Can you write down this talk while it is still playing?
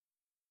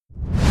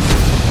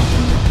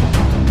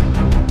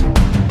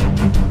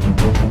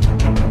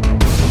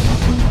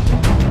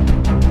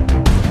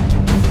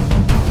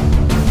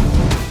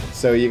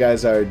So you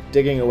guys are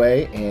digging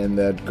away, and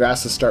the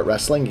grasses start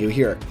rustling. You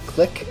hear a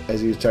click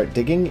as you start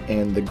digging,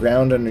 and the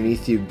ground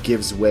underneath you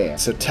gives way.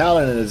 So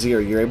Talon and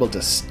Ezzir, you're able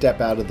to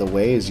step out of the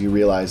way as you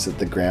realize that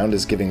the ground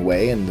is giving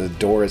way, and the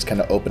door is kind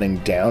of opening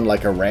down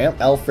like a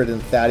ramp. Alfred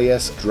and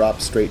Thaddeus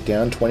drop straight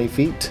down 20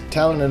 feet.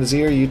 Talon and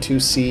Ezzir, you two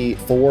see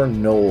 4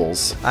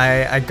 gnolls.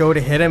 I go to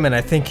hit him, and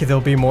I think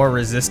there'll be more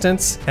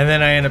resistance, and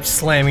then I end up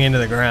slamming into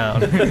the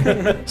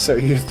ground. So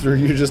you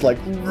just like,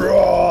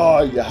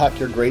 raw, you huck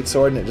your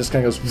greatsword, and it just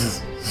kind of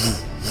goes,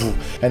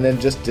 and then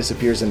just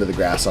disappears into the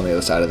grass on the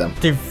other side of them.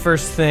 The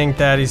first thing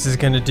Thaddeus is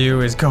going to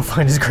do is go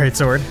find his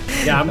greatsword.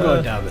 Yeah, I'm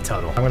going down the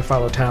tunnel. I'm going to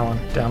follow Talon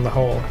down the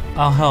hole.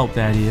 I'll help,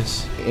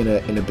 Thaddeus. In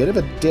a bit of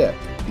a dip,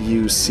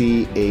 you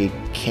see a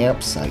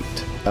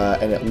campsite,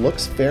 and it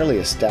looks fairly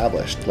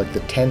established. Like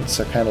the tents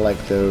are kind of like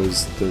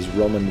those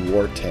Roman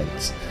war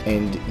tents,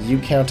 and you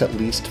count at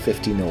least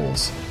 50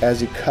 gnolls.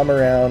 As you come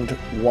around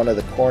one of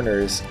the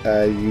corners,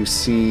 you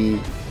see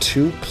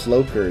 2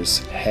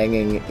 cloakers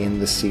hanging in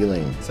the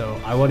ceiling.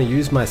 So I want to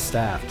use my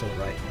staff to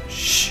write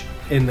shh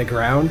in the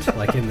ground,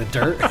 like in the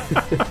dirt,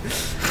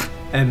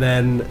 and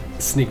then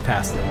sneak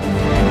past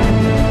them.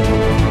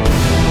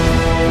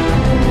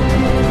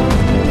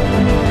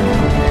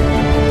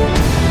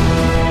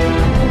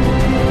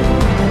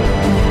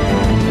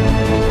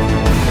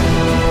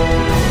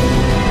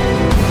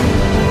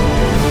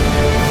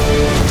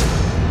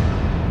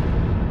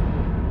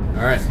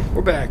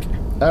 We're back.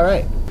 All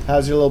right.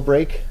 How's your little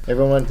break?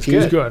 Everyone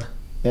eat? Good.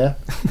 Yeah.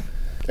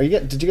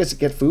 Did you guys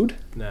get food?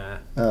 Nah.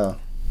 Oh.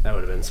 That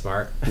would have been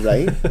smart.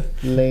 Right?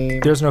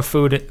 Lame. There's no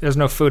food. There's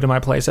no food in my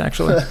place,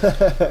 actually.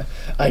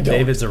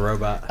 David's a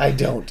robot. I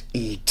don't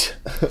eat.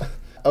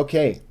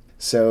 Okay.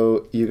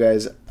 So you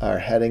guys are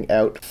heading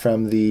out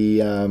from the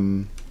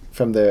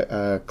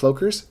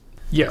Cloakers?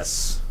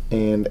 Yes.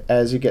 And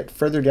as you get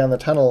further down the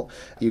tunnel,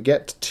 you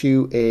get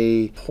to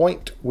a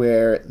point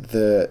where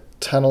the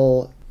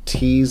tunnel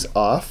tees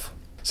off.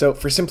 So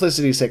for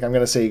simplicity's sake, I'm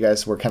going to say you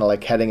guys were kind of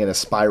like heading in a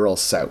spiral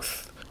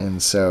south.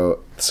 And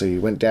so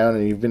you went down,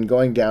 and you've been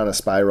going down a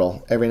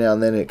spiral. Every now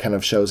and then it kind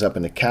of shows up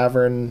in a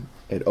cavern.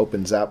 It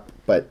opens up.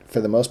 But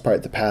for the most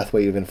part, the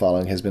pathway you've been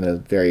following has been a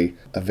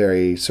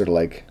very sort of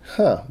like,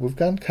 we've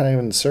gone kind of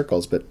in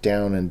circles, but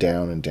down and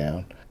down and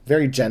down.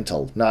 Very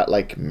gentle, not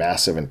like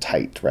massive and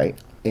tight, right?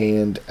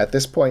 And at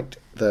this point,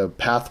 the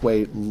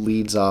pathway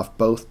leads off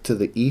both to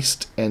the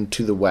east and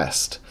to the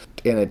west.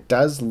 And it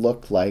does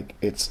look like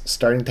it's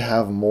starting to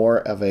have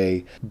more of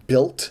a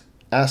built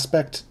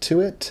aspect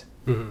to it.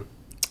 Mm-hmm.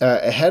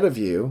 Ahead of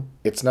you,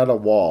 it's not a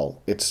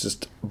wall. It's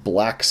just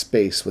black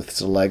space with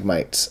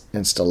stalagmites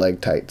and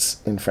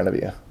stalactites in front of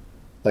you.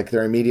 Like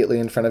they're immediately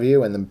in front of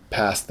you, and then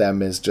past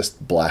them is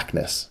just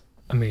blackness.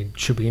 I mean,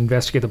 should we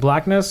investigate the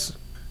blackness?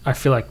 I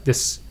feel like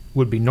this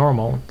would be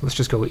normal. Let's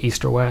just go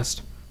east or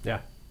west. Yeah.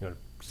 You want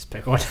to just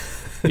pick one?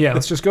 Yeah,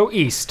 let's just go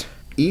east.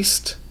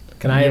 East?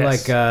 Can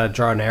I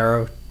draw an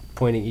arrow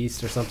pointing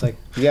east or something?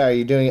 Yeah, are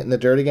you doing it in the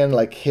dirt again,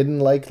 like hidden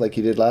like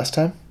you did last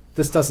time?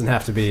 This doesn't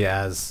have to be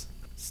as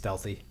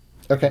stealthy.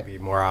 Okay. It can be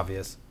more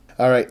obvious.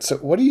 All right, so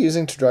what are you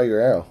using to draw your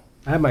arrow?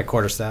 I have my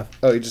quarterstaff.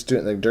 Oh, you just do it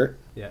in the dirt?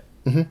 Yeah.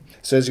 Mm-hmm.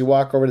 So as you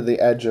walk over to the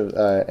edge of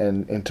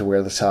and into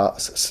where the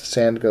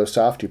sand goes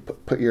soft, you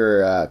put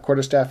your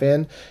quarterstaff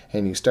in,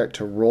 and you start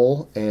to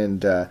roll,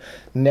 and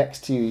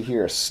next to you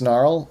hear a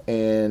snarl,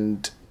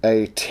 and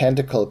a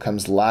tentacle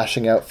comes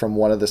lashing out from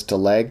one of the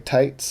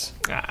stalagmites,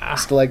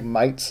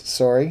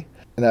 sorry.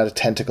 Not a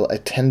tentacle, a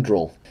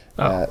tendril.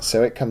 Oh.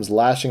 So it comes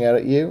lashing out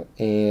at you,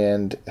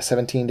 and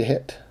 17 to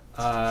hit.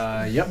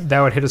 Yep.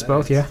 That would hit us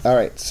both, yeah. All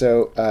right,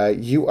 so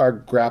you are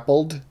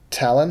grappled,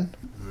 Talon.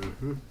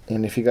 Mm-hmm.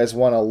 And if you guys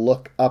want to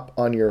look up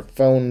on your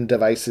phone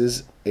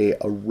devices, a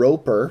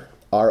roper,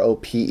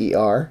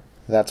 R-O-P-E-R,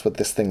 that's what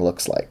this thing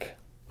looks like.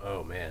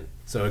 Oh, man.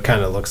 So it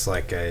kind of looks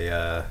like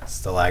a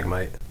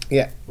stalagmite.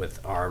 Yeah. With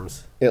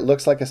arms. It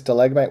looks like a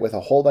stalagmite with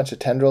a whole bunch of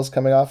tendrils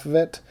coming off of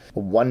it,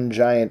 one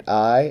giant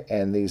eye,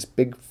 and these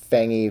big,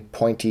 fangy,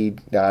 pointy,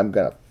 I'm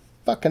going to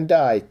fucking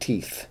die,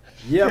 teeth.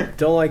 Yep,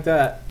 don't like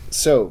that.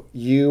 So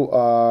you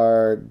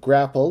are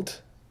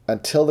grappled.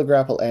 Until the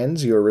grapple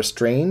ends, you are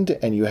restrained,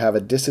 and you have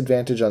a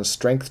disadvantage on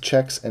strength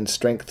checks and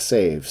strength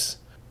saves.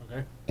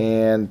 Okay.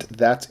 And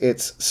that's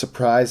its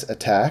surprise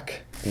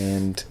attack.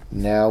 And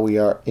now we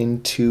are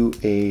into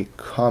a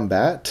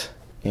combat.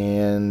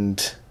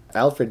 And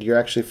Alfred, you're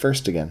actually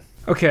first again.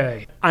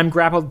 Okay, I'm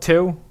grappled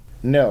too?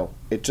 No,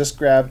 it just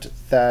grabbed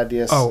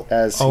Thaddeus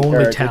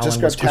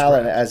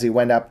Talon as he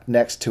went up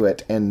next to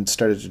it and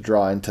started to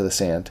draw into the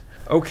sand.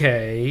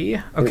 Okay.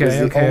 It was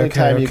the only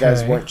time you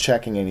guys weren't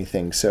checking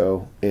anything,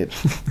 so it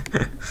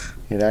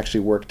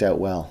actually worked out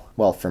well.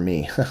 Well, for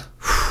me.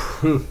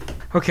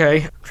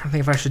 Okay. I'm trying to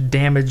think if I should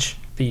damage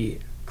the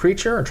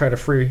creature or try to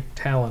free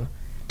Talon.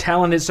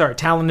 Talon is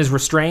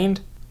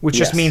restrained, which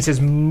just means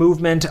his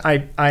movement.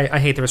 I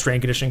hate the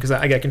restrained condition because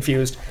I get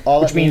confused.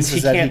 All which it means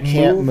is that he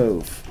can't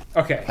move.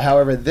 Okay.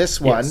 However,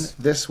 this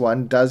Yes.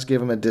 one does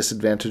give him a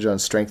disadvantage on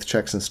strength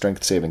checks and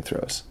strength saving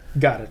throws.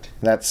 Got it.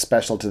 That's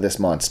special to this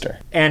monster.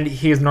 And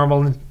he has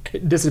normal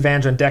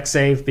disadvantage on dex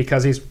save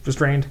because he's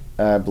restrained?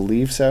 I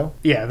believe so.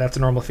 Yeah, that's a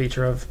normal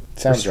feature of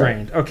Sounds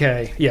restrained.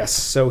 Okay, yes.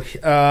 So,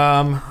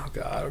 oh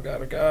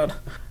god.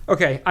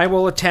 Okay, I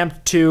will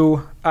attempt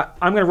to...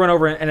 I'm going to run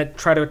over and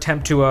try to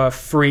attempt to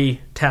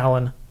free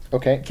Talon.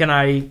 Okay. Can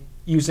I,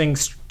 using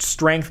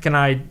strength, can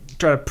I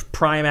try to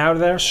pry him out of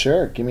there?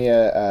 Sure. Give me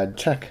a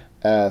check.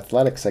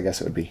 Athletics, I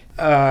guess it would be.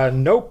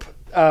 Nope.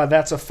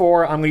 That's a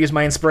 4. I'm going to use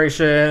my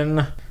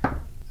inspiration.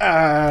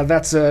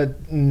 That's a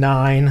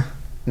 9.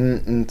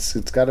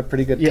 It's got a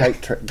pretty good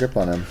tight grip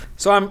on him.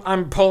 So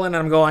I'm pulling and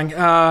I'm going,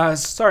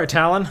 sorry,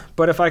 Talon,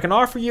 but if I can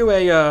offer you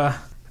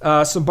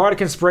some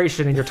bardic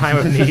inspiration in your time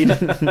of need,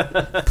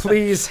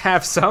 please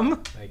have some.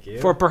 Thank you.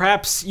 For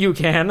perhaps you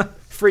can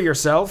free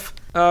yourself.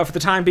 For the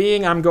time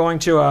being, I'm going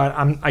to,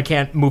 I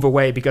can't move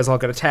away because I'll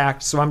get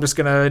attacked, so I'm just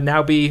going to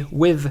now be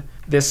with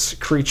this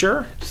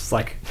creature. Just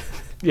like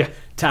Yeah.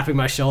 tapping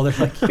my shoulder,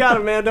 like, you got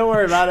it, man, don't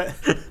worry about it.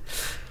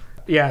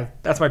 Yeah,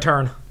 that's my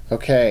turn.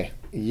 Okay.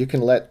 You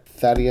can let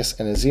Thaddeus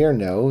and Ezzir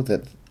know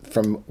that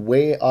from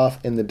way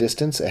off in the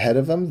distance ahead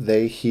of them,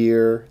 they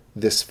hear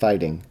this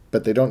fighting.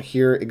 But they don't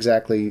hear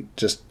exactly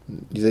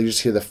they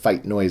just hear the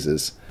fight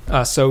noises.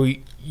 So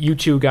you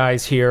two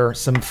guys hear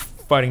some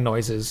fighting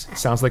noises.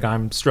 Sounds like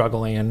I'm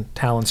struggling and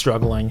Talon's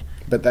struggling.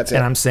 But that's it.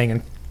 And I'm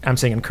saying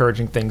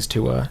encouraging things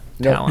to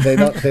No, Talon.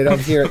 they don't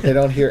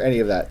hear any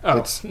of that. Oh.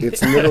 It's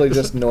literally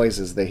just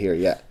noises they hear,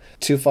 yeah.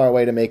 Too far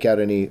away to make out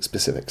any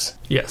specifics.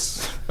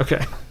 Yes.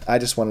 Okay. I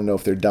just want to know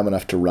if they're dumb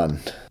enough to run.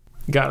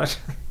 Got it.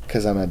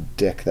 Because I'm a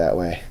dick that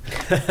way.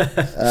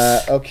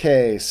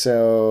 Okay,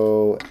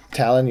 so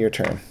Talon, your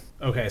turn.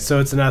 Okay, so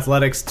it's an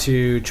athletics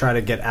to try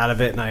to get out of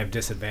it, and I have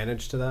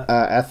disadvantage to that?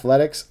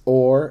 Athletics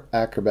or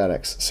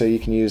acrobatics. So you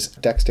can use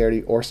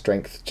dexterity or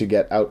strength to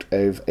get out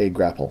of a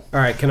grapple. All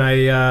right, can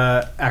I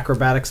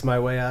acrobatics my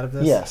way out of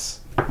this?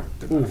 Yes.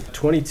 Ooh,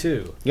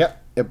 22. Yep.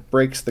 It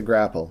breaks the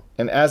grapple.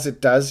 And as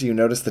it does, you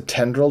notice the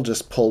tendril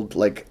just pulled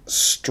like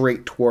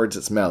straight towards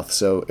its mouth.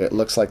 So it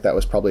looks like that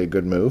was probably a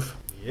good move.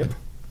 Yep.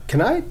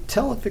 Can I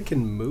tell if it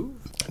can move?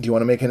 Do you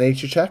want to make a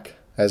nature check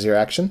as your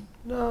action?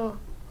 No,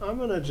 I'm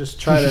going to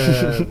just try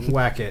to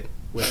whack it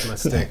with my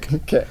stick.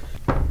 Okay.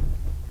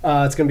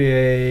 It's going to be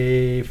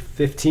a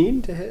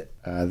 15 to hit.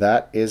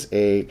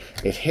 It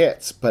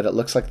hits, but it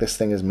looks like this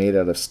thing is made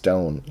out of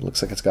stone. It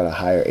looks like it's got a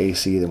higher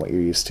AC than what you're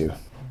used to.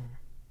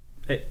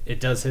 It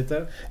does hit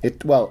though?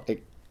 It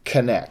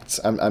connects.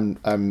 I'm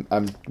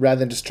rather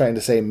than just trying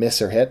to say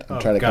miss or hit,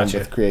 I'm trying to come up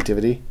with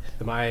creativity.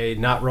 Am I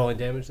not rolling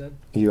damage then?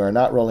 You are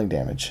not rolling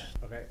damage.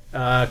 Okay.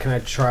 Can I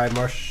try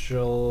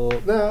martial?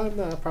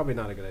 No, probably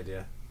not a good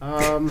idea.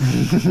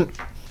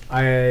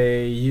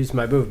 I used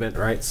my movement,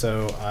 right?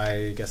 So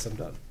I guess I'm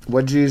done.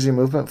 What did you use your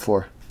movement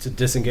for? To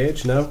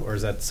disengage? No, or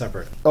is that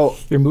separate? Oh,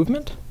 Your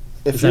movement?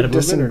 if Is you're that a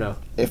movement or no?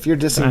 If you're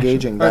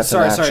disengaging, that's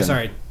sorry, an action.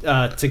 sorry.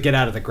 To get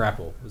out of the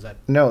grapple. Was that?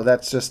 No,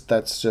 that's just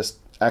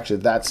actually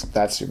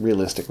that's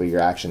realistically your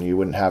action. You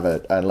wouldn't have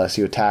a unless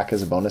you attack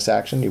as a bonus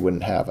action. You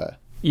wouldn't have a.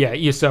 Yeah.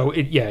 You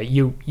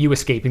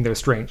escaping the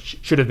restraint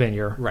should have been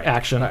your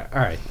action. All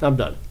right. I'm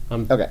done.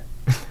 Okay.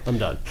 I'm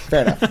done.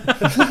 Fair enough.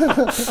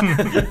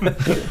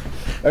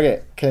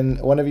 Okay, can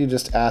one of you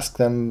just ask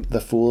them,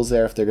 the fools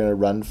there, if they're going to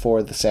run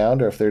for the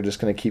sound or if they're just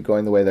going to keep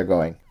going the way they're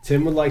going?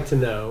 Tim would like to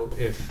know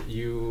if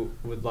you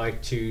would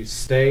like to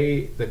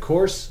stay the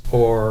course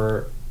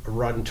or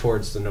run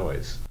towards the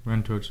noise.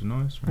 Run towards the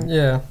noise, right?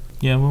 Yeah.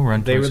 Yeah, we'll run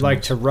towards They would the like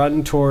noise. to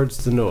run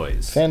towards the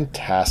noise.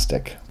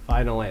 Fantastic.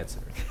 Final answer.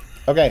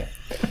 Okay,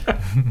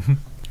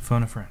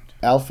 Phone a friend.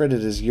 Alfred,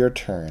 it is your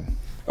turn.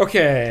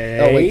 Okay.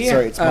 Oh, wait,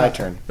 sorry, it's my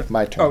turn.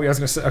 My turn. Oh, yeah, I was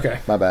gonna say. Okay.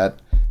 My bad.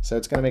 So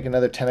it's going to make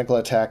another tentacle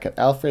attack at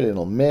Alfred.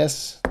 It'll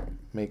miss.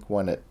 Make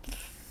one at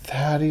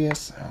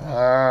Thaddeus.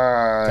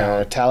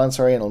 Talon,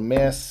 sorry, it'll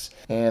miss.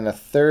 And a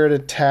third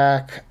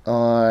attack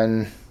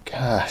on...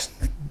 Gosh.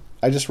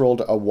 I just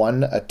rolled a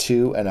 1, a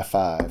 2, and a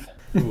 5.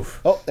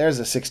 Oof. Oh, there's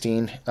a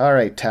 16. All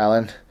right,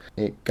 Talon.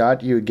 It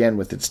got you again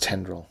with its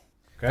tendril.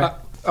 Okay.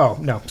 Oh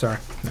no, sorry.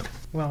 No.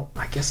 Well,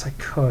 I guess I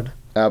could.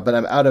 But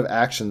I'm out of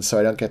action, so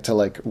I don't get to,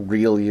 like,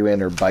 reel you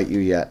in or bite you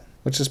yet.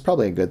 Which is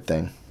probably a good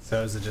thing.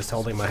 So is it just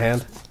holding my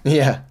hand?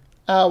 Yeah.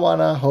 I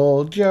wanna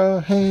hold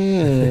your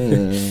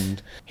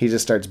hand. He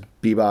just starts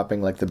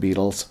bebopping like the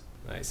Beatles.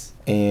 Nice.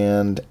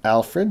 And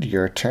Alfred,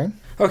 your turn.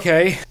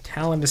 Okay.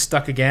 Talon is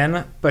stuck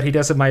again, but he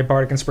does have my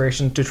bardic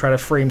inspiration to try to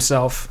free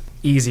himself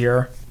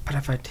easier. But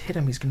if I hit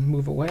him, he's gonna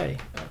move away.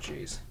 Oh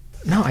jeez.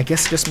 No, I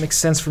guess it just makes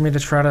sense for me to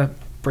try to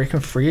break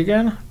him free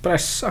again. But I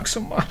suck so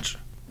much.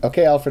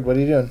 Okay, Alfred, what are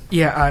you doing?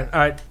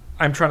 Yeah,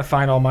 I'm trying to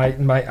find all my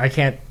I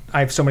can't. I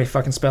have so many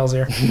fucking spells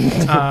here.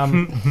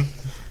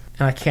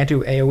 And I can't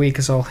do AoE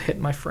because I'll hit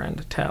my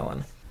friend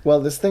Talon. Well,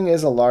 this thing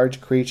is a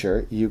large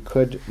creature. You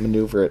could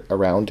maneuver it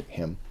around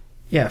him.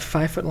 Yeah,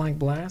 5-foot-long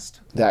blast.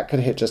 That could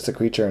hit just the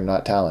creature and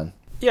not Talon.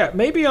 Yeah,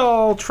 maybe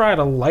I'll try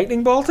to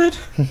lightning bolt it.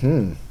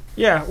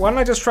 Yeah, why don't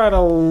I just try to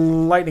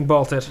lightning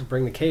bolt it?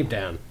 Bring the cave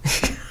down.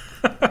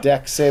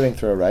 Dex saving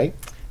throw, right?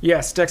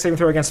 Yes, dex saving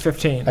throw against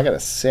 15. I got a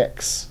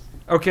 6.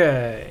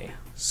 Okay,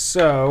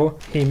 so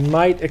he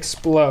might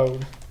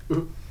explode.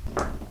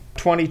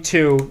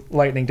 22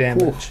 lightning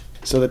damage.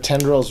 So the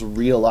tendrils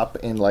reel up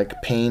in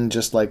like pain,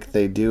 just like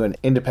they do in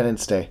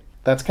Independence Day.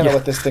 That's kind of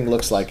what this thing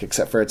looks like,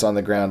 except for it's on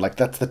the ground. Like,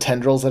 that's the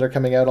tendrils that are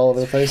coming out all over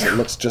the place. It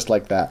looks just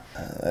like that.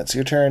 That's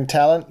your turn,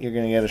 Talon. You're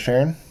going to get a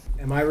turn.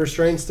 Am I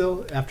restrained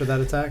still after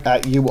that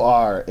attack? You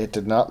are. It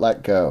did not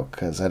let go,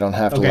 because I don't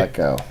have to Okay. let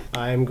go.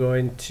 I'm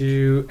going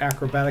to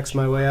acrobatics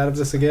my way out of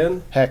this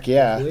again. Heck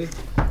yeah. Hopefully.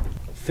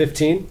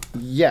 15.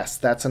 Yes,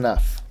 that's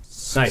enough.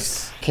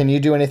 Nice. Can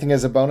you do anything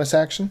as a bonus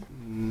action?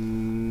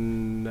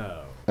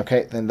 No.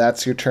 Okay, then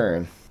that's your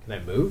turn. Can I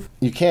move?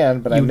 You can,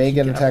 but I You may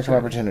get an get attack of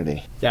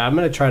opportunity. Yeah, I'm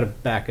going to try to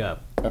back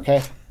up.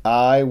 Okay.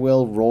 I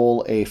will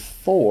roll a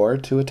 4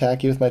 to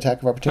attack you with my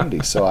attack of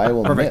opportunity, so I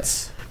will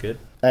miss. Good.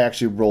 I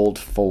actually rolled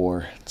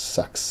 4. It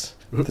sucks.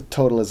 The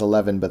total is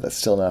 11, but that's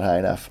still not high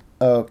enough.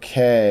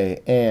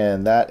 Okay,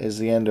 and that is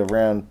the end of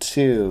round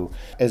 2.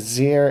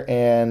 Ezzir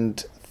and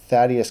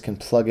Thaddeus can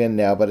plug in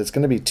now, but it's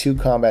going to be 2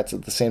 combats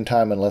at the same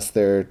time unless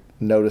they're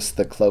notice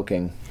the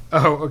cloaking.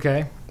 Oh,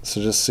 okay.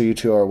 So just so you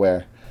two are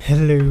aware.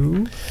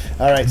 Hello.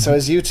 All right, so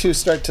as you two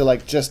start to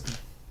like just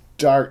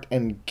dart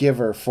and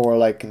giver for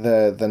like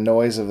the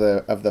noise of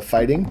the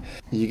fighting,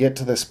 you get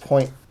to this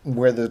point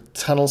where the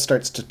tunnel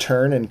starts to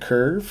turn and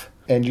curve,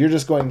 and you're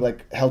just going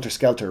like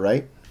helter-skelter,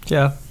 right?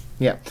 Yeah.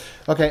 Yeah.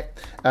 Okay.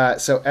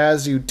 So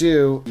as you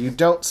do, you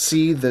don't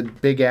see the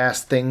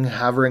big-ass thing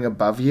hovering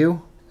above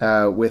you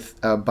with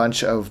a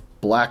bunch of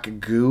black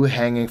goo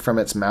hanging from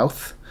its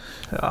mouth.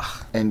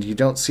 Ugh. And you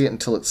don't see it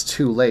until it's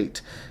too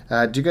late.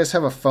 Do you guys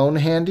have a phone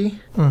handy?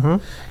 Mm-hmm.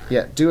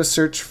 Yeah, do a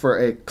search for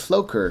a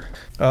cloaker.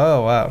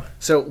 Oh, wow.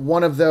 So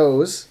one of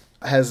those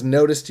has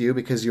noticed you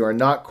because you are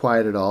not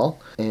quiet at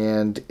all,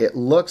 and it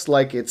looks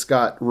like it's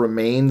got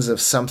remains of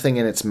something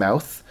in its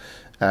mouth.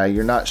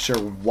 You're not sure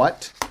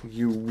what.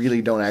 You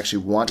really don't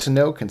actually want to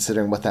know,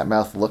 considering what that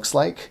mouth looks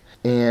like.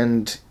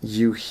 And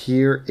you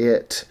hear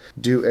it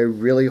do a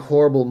really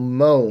horrible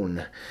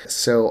moan.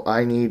 So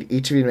I need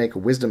each of you to make a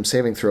wisdom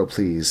saving throw,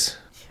 please.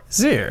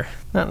 Zir.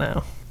 Not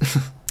now.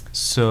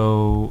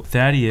 So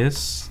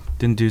Thaddeus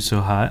didn't do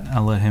so hot.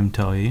 I'll let him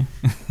tell you.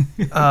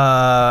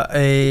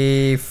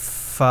 A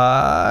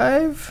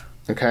 5?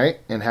 Okay,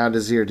 and how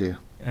does Zir do?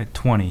 At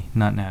 20,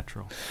 not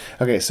natural.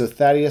 Okay, so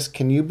Thaddeus,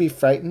 can you be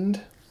frightened?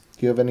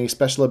 Do you have any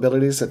special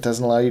abilities that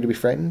doesn't allow you to be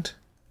frightened?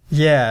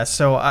 Yeah,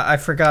 so I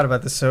forgot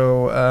about this.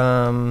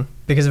 So,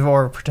 because of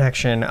aura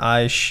protection,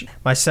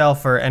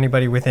 myself or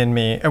anybody within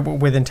me,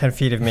 within 10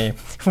 feet of me,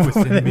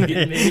 Within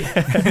me.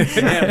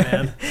 Yeah,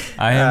 man.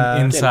 I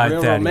am inside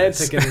Getting real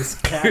Thaddeus. romantic in this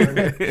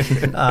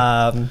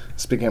cavern.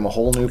 This became a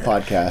whole new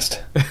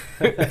podcast.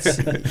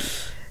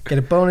 get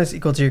a bonus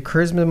equal to your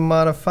charisma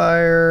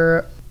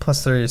modifier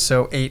plus 3,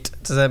 so 8.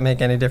 Does that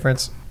make any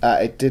difference?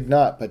 It did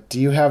not, but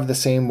do you have the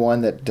same one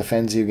that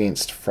defends you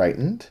against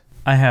frightened?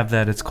 I have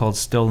that. It's called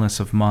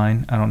Stillness of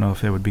Mind. I don't know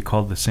if it would be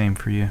called the same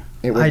for you.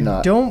 It would I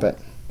not. don't- But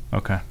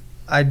Okay.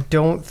 I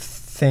don't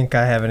think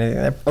I have anything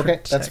that Okay,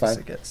 protects that's fine.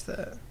 against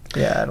that.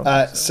 Yeah, I don't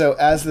think so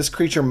as this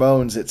creature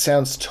moans, it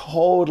sounds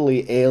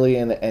totally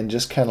alien and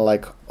just kind of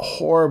like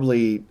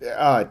horribly.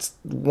 It's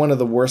one of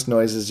the worst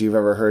noises you've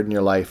ever heard in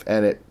your life,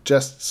 and it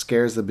just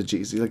scares the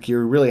bejesus. Like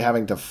you're really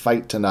having to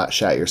fight to not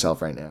shat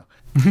yourself right now.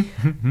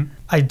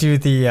 I do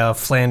the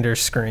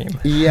Flanders scream.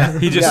 Yeah,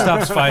 He just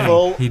stops fighting.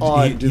 Full He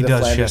on do the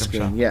does Flanders shit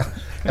scream.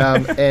 himself.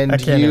 Yeah, and I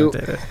can't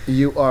imitate it.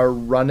 you are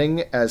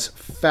running as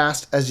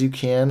fast as you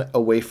can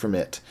away from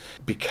it.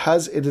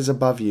 Because it is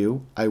above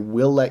you, I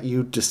will let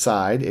you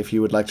decide if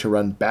you would like to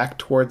run back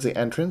towards the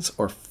entrance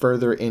or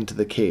further into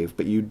the cave.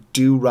 But you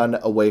do run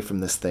away from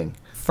this thing.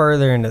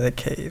 Further into the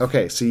cave.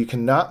 Okay, so you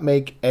cannot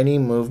make any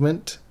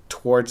movement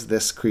towards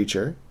this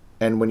creature,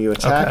 and when you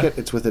attack Okay. it,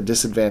 it's with a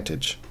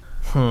disadvantage.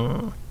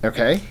 Hmm.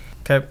 Okay.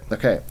 Okay.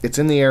 Okay, it's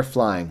in the air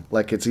flying,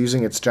 like it's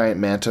using its giant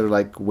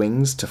manta-like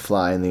wings to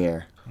fly in the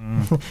air.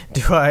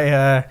 Do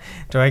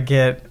I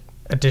get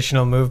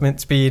additional movement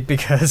speed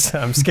because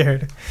I'm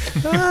scared?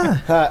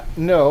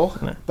 No,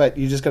 but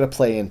you just gotta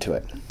play into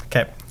it.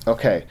 Okay.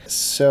 Okay,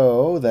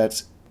 so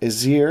that's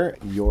Ezzir,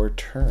 your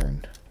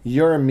turn.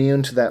 You're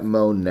immune to that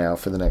moan now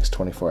for the next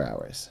 24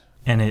 hours.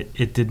 And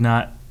it did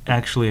not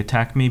actually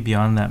attack me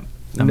beyond that.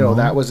 No, moment?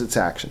 that was its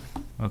action.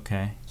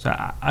 Okay. So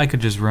I could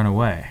just run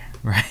away,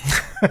 right?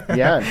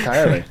 Yeah,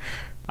 entirely.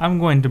 I'm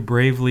going to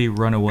bravely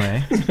run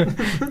away.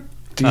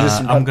 Do you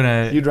just I'm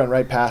gonna. You'd run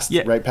right past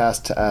Yeah.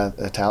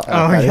 Talon.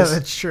 Oh, yeah, Thaddeus?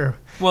 that's true.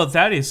 Well,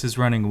 Thaddeus is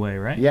running away,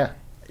 right? Yeah.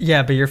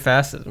 Yeah, but you're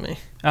faster than me.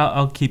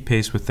 I'll keep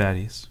pace with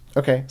Thaddeus.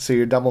 Okay, so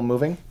you're double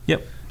moving?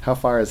 Yep. How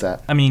far is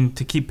that? I mean,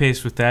 to keep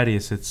pace with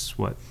Thaddeus, it's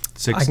what,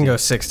 60? I can go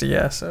 60,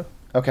 yeah, so.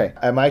 Okay,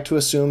 am I to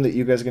assume that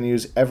you guys are going to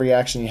use every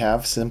action you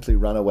have, simply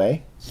run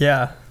away?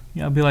 Yeah.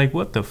 Yeah, I'll be like,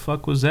 what the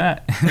fuck was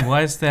that?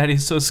 Why is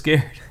Thaddeus so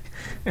scared?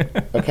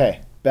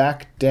 Okay,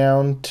 back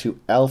down to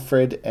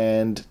Alfred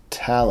and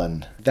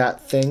Talon.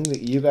 That thing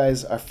that you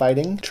guys are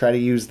fighting, try to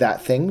use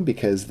that thing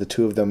because the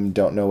two of them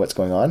don't know what's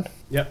going on.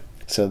 Yep.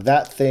 So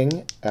that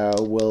thing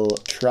will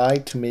try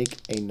to make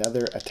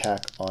another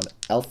attack on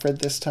Alfred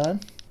this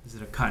time. Is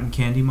it a cotton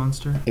candy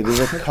monster? It is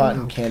a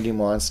cotton candy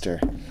monster.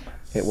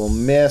 It will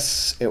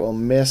miss. It will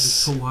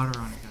miss. Put water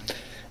on it, guys.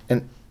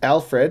 And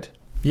Alfred,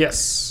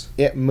 Yes.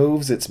 it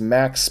moves its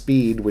max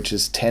speed, which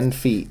is 10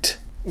 feet,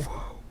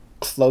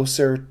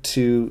 closer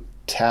to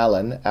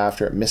Talon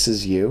after it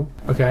misses you.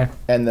 Okay.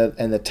 And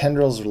the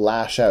tendrils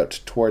lash out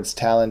towards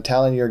Talon.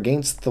 Talon, you're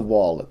against the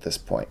wall at this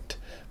point,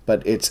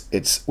 but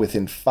it's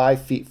within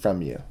 5 feet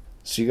from you.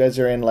 So you guys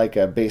are in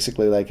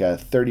basically like a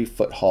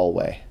 30-foot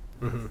hallway.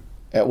 Mm-hmm.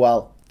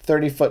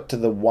 30 foot to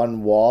the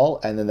one wall,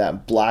 and then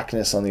that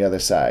blackness on the other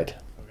side.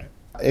 Okay.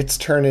 Its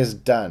turn is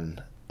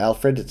done.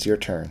 Alfred, it's your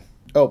turn.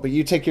 Oh, but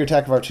you take your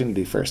attack of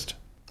opportunity first.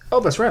 Oh,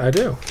 that's right, I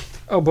do.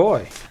 Oh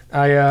boy.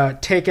 I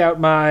take out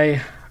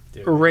my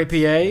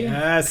rapier.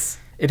 Yes.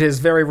 It is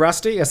very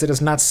rusty, as it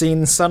has not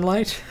seen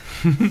sunlight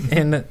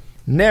in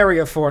nary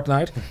a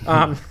fortnight.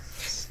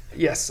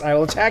 Yes, I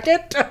will attack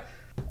it.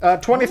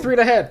 23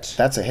 to hit.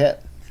 That's a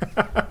hit.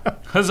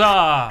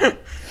 Huzzah!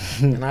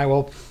 And I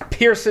will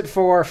pierce it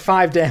for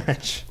 5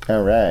 damage.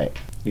 All right.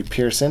 You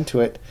pierce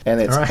into it,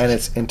 and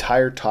its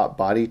entire top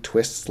body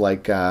twists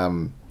like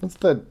what's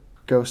the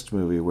ghost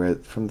movie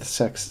from the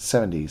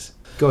 70s?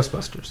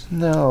 Ghostbusters.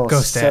 No,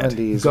 Ghost Dad.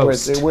 70s.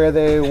 Ghost. Where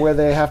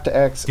they have to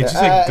Did you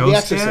say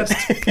Ghost The Dad?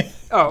 Exorcist.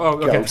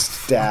 Okay.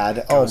 Ghost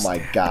Dad. Oh my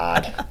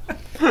God.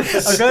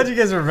 I'm glad you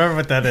guys remember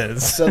what that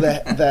is. So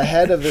the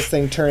head of this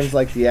thing turns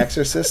like The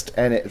Exorcist,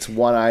 and its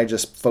one eye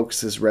just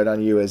focuses right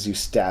on you as you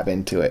stab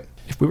into it.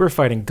 If we were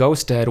fighting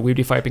Ghost Dad, we'd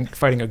be fighting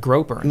a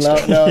groper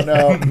instead. No.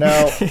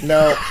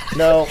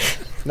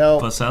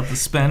 Bust out the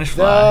Spanish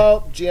fly.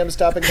 No, GM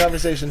stopping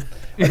conversation.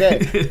 Okay,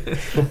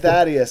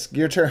 Thaddeus,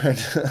 your turn.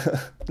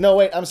 No,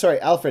 wait, I'm sorry,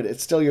 Alfred,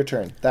 it's still your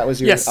turn. That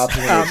was your Yes,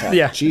 opportunity attack.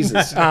 yeah.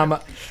 Jesus.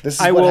 This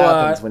is I what will,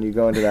 happens when you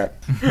go into that.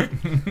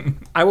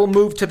 I will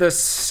move to the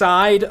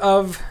side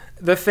of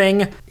the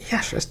thing.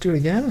 Yeah, should I just do it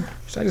again?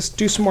 Should I just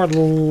do some more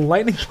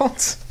lightning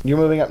bolts? You're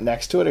moving up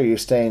next to it, or you're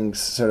staying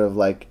sort of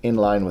like in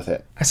line with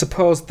it? I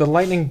suppose the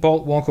lightning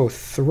bolt won't go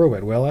through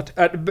it, will it?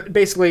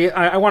 Basically,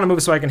 I want to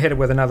move so I can hit it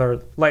with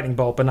another lightning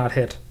bolt, but not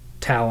hit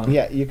Talon.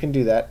 Yeah, you can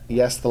do that.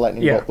 Yes, the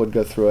lightning Yeah. bolt would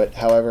go through it.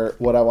 However,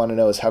 what I want to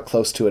know is how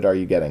close to it are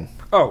you getting?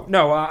 Oh,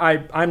 no,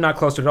 I'm not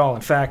close to it at all.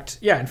 In fact,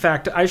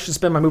 I should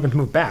spend my movement to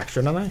move back,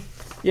 shouldn't I?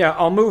 Yeah,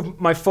 I'll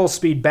move my full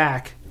speed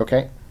back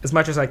Okay. as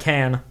much as I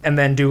can, and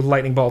then do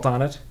lightning bolt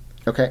on it.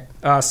 Okay.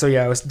 So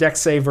yeah, it was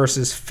Dex save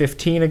versus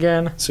 15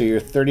 again. So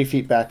you're 30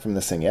 feet back from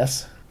this thing,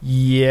 yes?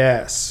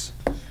 Yes.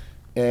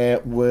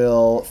 It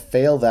will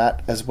fail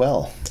that as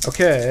well.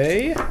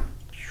 Okay.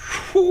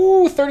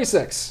 Ooh,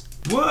 36.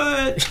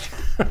 What?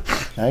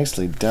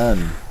 Nicely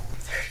done.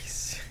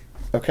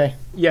 Okay.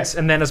 Yes,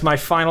 and then as my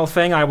final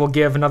thing, I will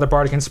give another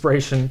Bardic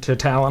Inspiration to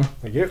Talon.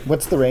 Thank you.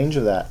 What's the range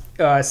of that?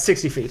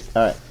 60 feet.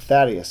 All right,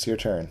 Thaddeus, your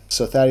turn.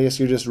 So Thaddeus,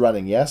 you're just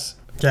running, yes?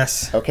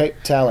 Yes. Okay,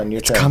 Talon,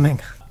 your turn.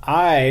 Coming.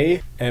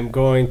 I am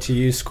going to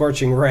use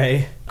Scorching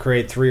Ray,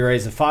 create 3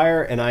 rays of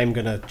fire, and I'm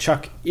going to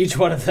chuck each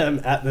one of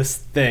them at this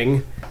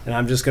thing. And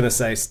I'm just going to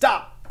say,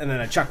 stop! And then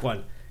I chuck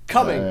one.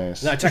 Coming!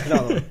 Nice. And I chuck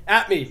another one.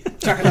 At me!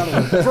 Chuck another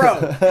one. Throw!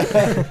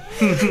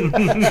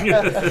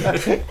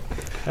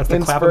 That's the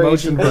clap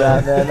Inspiration emotion. for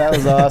that, man. That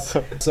was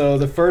awesome. So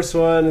the first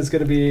one is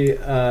going to be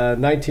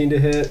 19 to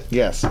hit.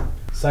 Yes.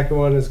 Second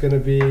one is going to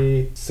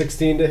be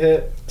 16 to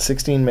hit.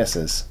 16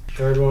 misses.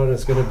 Third one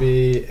is going to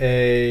be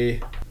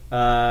a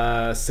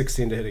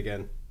 16 to hit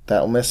again.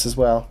 That'll miss as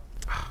well.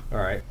 All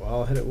right. Well,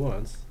 I'll hit it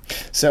once.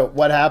 So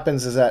what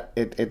happens is that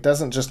it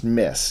doesn't just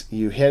miss.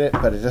 You hit it,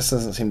 but it just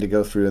doesn't seem to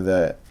go through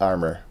the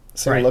armor.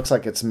 So Right. it looks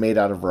like it's made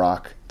out of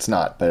rock. It's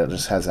not, but it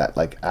just has that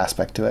like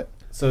aspect to it.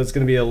 So it's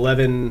going to be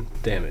 11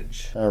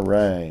 damage. All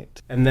right.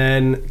 And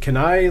then can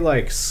I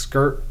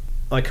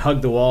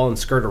hug the wall and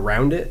skirt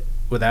around it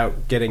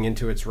without getting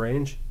into its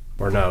range?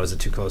 Or no, is it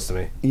too close to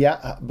me?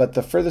 Yeah, but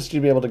the furthest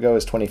you'd be able to go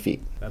is 20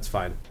 feet. That's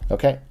fine.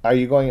 Okay. Are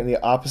you going in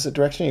the opposite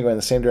direction? Or are you going in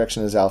the same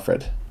direction as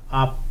Alfred?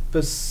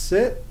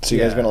 Opposite? So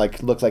you guys are going to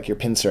like look like you're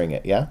pincering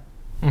it, yeah?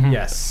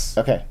 Yes.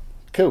 Okay,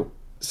 cool.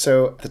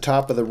 So at the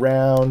top of the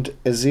round,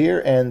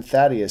 Ezzir and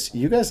Thaddeus,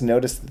 you guys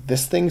notice that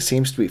this thing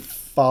seems to be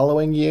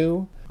following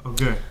you. Oh,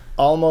 good.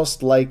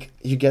 Almost like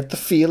you get the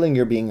feeling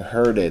you're being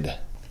herded.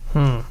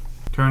 Turn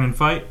and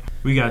fight.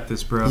 We got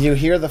this, bro. You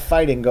hear the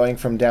fighting going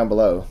from down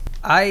below.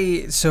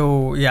 I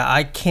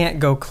can't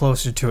go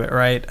closer to it,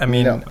 right? I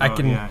mean, No. I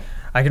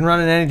can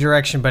run in any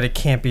direction, but it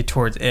can't be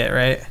towards it,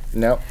 right?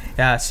 No.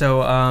 Yeah.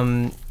 So,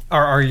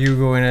 are you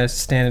going to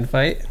stand and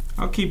fight?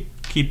 I'll keep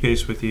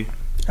pace with you.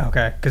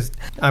 Okay, because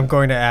I'm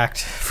going to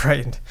act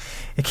frightened.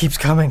 It keeps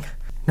coming.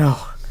 No,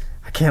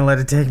 I can't let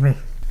it take me.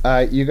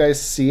 You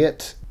guys see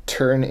it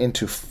turn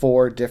into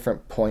 4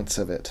 different points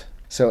of it.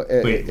 So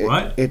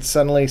what? It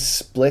suddenly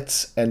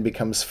splits and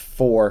becomes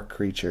 4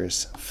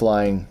 creatures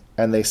flying,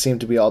 and they seem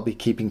to be all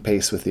keeping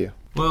pace with you.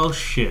 Well,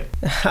 shit.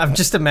 I'm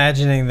just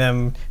imagining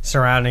them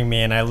surrounding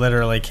me, and I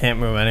literally can't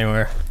move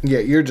anywhere. Yeah,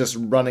 you're just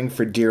running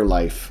for dear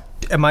life.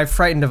 Am I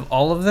frightened of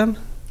all of them?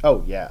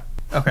 Oh, yeah.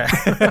 Okay.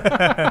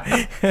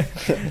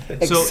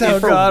 So Except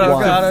if for God,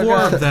 one. God. four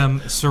of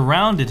them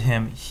surrounded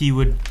him, he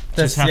would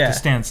That's- just have yeah. to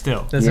stand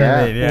still That's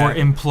Yeah. what I mean, yeah. or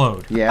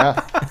implode. Yeah.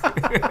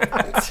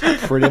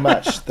 Pretty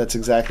much. That's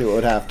exactly what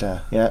would have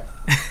to. Yeah.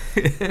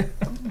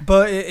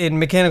 But in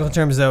mechanical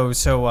terms, though,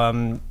 so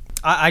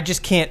I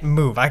just can't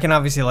move. I can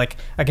obviously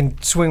I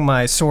can swing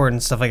my sword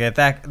and stuff like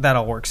that. That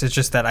all works. It's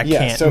just that I Yeah.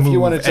 can't So if move you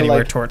wanted to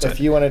anywhere towards if it.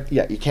 you wanted,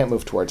 you can't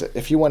move towards it.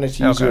 If you wanted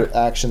to use Okay. your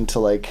action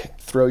to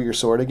throw your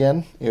sword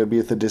again, it would be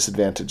with a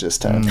disadvantage this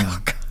time.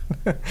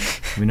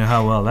 We know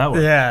how well that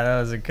works. Yeah, that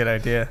was a good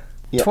idea.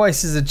 Yeah.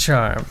 Twice is a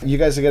charm. You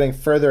guys are getting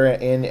further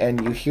in,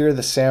 and you hear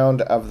the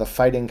sound of the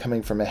fighting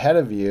coming from ahead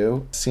of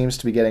you. Seems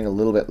to be getting a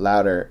little bit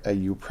louder.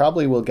 You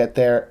probably will get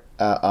there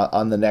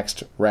on the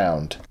next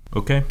round.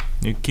 Okay,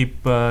 you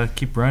keep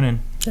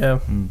running Yeah.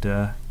 and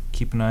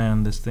keep an eye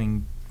on this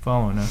thing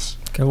following us.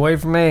 Get away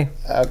from me.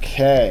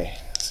 Okay,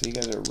 so you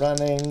guys are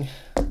running.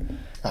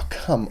 Oh,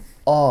 come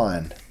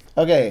on.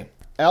 Okay,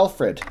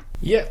 Alfred.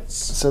 Yes.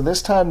 So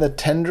this time the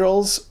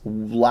tendrils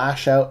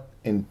lash out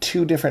in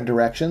two different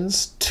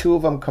directions. Two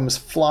of them comes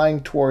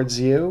flying towards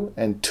you,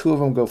 and two of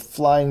them go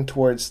flying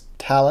towards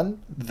Talon.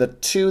 The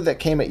two that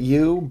came at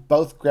you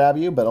both grab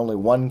you, but only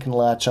one can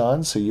latch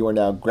on, so you are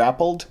now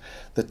grappled.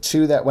 The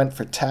two that went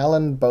for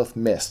Talon both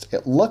missed.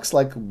 It looks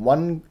like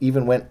one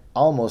even went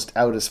almost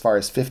out as far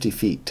as 50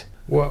 feet.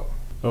 Whoa.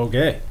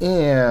 Okay.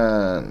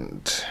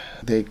 And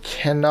they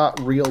cannot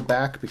reel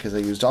back because I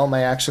used all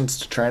my actions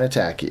to try and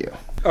attack you.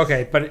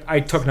 Okay, but I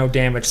took no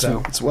damage,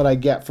 though. It's what I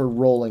get for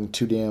rolling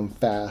too damn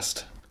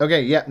fast.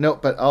 Okay, yeah, no,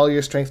 but all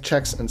your strength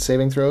checks and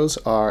saving throws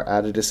are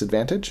at a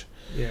disadvantage.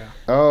 Yeah.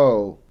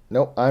 Oh,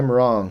 no, I'm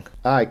wrong.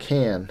 I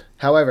can.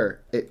 However,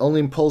 it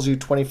only pulls you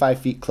 25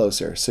 feet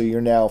closer, so you're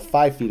now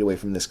 5 feet away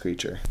from this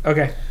creature.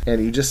 Okay.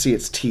 And you just see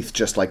its teeth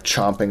just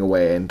chomping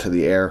away into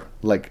the air,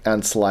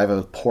 and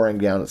saliva pouring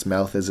down its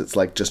mouth as it's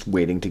just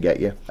waiting to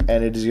get you.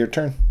 And it is your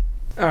turn.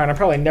 Alright, I'm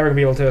probably never going to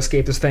be able to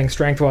escape this thing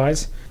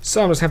strength-wise,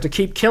 so I'm just going to have to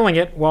keep killing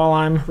it while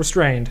I'm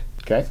restrained.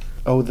 Okay.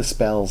 Oh, the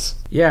spells.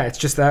 Yeah, it's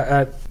just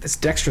that this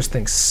dexterous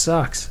thing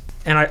sucks.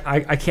 And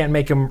I can't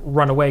make him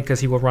run away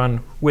because he will run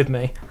with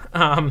me.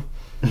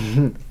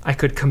 I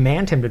could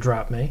command him to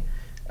drop me.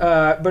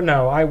 But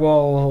no, I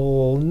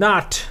will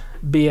not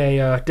be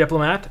a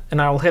diplomat,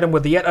 and I will hit him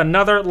with yet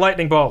another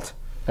lightning bolt.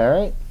 All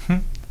right.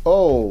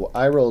 Oh,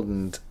 I rolled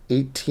an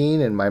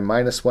 18, and my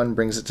 -1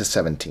 brings it to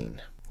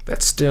 17.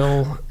 That's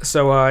still...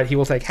 So he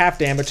will take half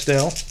damage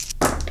still.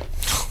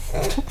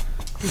 Good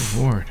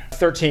Lord.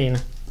 13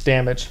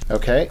 damage.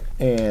 Okay,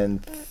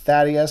 and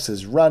Thaddeus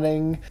is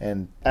running,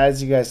 and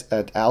as you guys,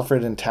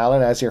 Alfred and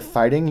Talon, as you're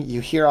fighting,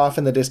 you hear off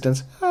in the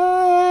distance,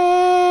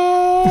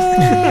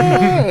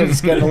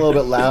 it's getting a little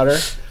bit louder.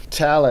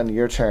 Talon,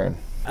 your turn.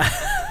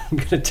 I'm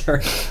gonna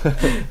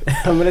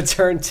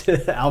turn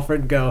to Alfred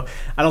and go,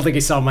 I don't think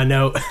he saw my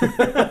note.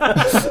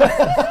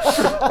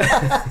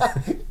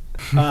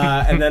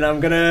 And then I'm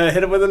gonna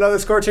hit him with another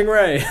scorching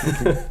ray.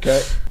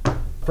 Okay.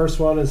 First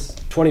one is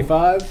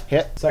 25.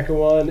 Hit. Second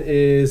one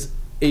is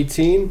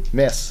 18.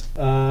 Miss.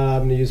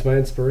 I'm gonna use my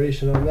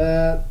inspiration on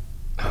that.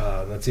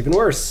 That's even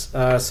worse.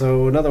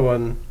 So another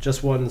one,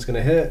 just one, is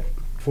gonna hit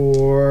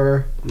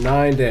for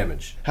 9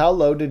 damage. How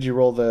low did you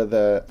roll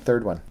the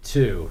third one?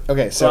 2.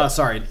 Okay, so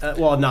sorry.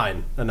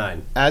 9. A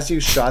 9. as you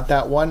shot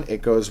that one,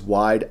 it goes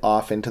wide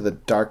off into the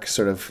dark,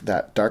 sort of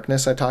that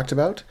darkness I talked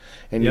about,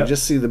 and you Yep.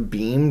 just see the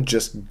beam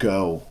just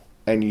go,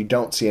 and you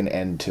don't see an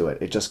end to it.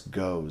 It just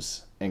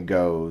goes and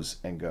goes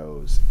and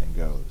goes and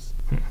goes.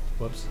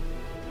 Whoops.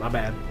 My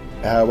bad.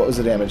 What was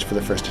the damage for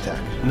the first attack?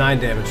 9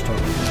 damage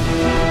total.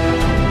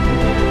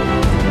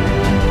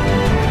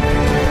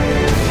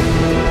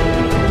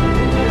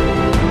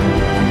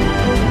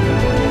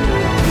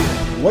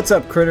 What's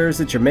up, critters?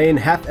 It's your main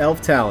half-elf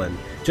Talon.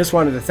 Just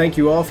wanted to thank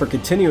you all for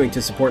continuing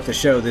to support the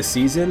show this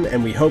season,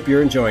 and we hope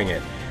you're enjoying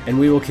it. And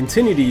we will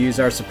continue to use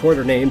our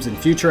supporter names in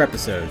future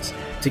episodes.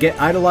 To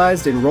get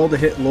idolized in Roll to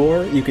Hit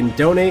lore, you can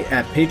donate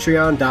at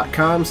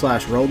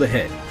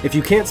patreon.com/rolltohit. If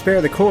you can't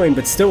spare the coin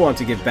but still want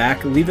to give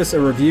back, leave us a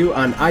review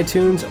on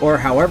iTunes or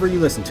however you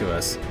listen to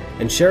us,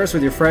 and share us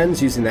with your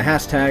friends using the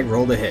hashtag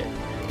 #RollToHit.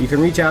 You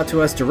can reach out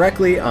to us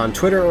directly on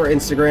Twitter or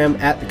Instagram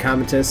at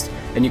TheGmTim,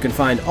 and you can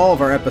find all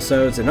of our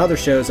episodes and other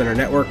shows on our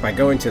network by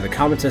going to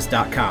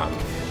thegmtim.com.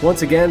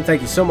 Once again,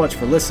 thank you so much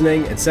for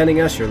listening and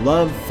sending us your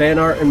love, fan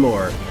art, and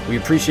more. We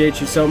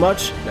appreciate you so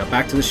much. Now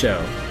back to the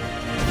show.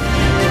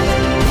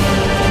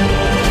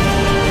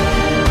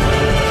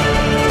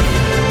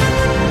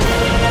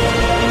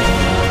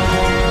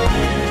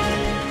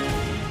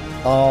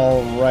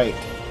 All right,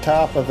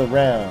 top of the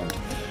round.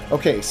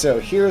 Okay, so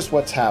here's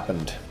what's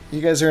happened. You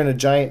guys are in a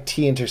giant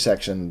T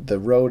intersection. The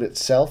road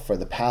itself, or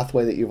the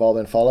pathway that you've all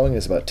been following,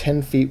 is about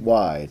 10 feet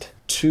wide.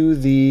 To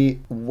the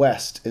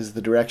west is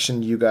the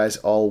direction you guys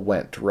all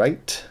went,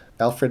 right?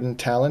 Alfred and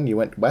Talon, you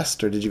went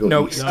west, or did you go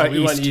No, east? No, we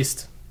east. went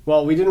east.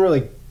 Well, we didn't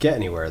really get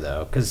anywhere,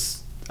 though,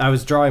 because I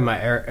was drawing my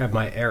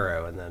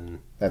arrow, and then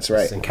That's this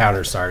right.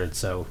 encounter started,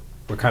 so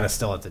we're kind of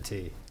still at the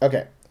T.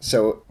 Okay,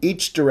 so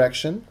each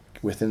direction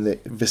within the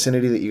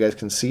vicinity that you guys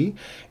can see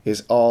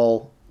is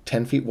all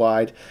 10 feet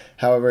wide.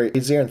 However,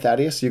 Ezzir and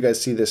Thaddeus, you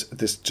guys see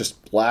this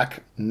just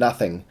black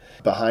nothing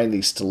behind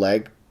these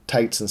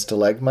stalactites and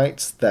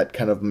stalagmites that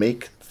kind of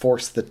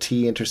force the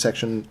T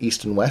intersection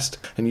east and west,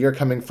 and you're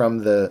coming from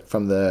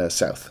the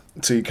south.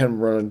 So you come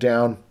running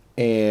down,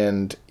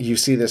 and you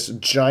see this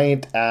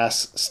giant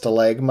ass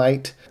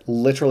stalagmite,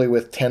 literally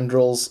with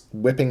tendrils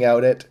whipping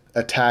out it,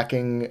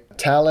 attacking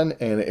Talon,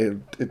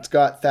 and it's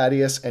got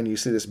Thaddeus, and you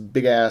see this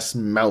big ass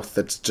mouth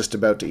that's just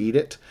about to eat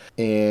it.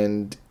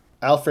 And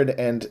Alfred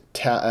and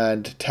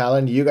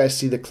Talon, you guys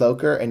see the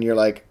cloaker, and you're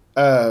like,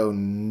 oh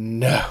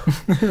no.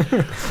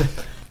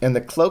 And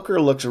the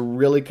cloaker looks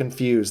really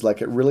confused,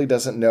 like it really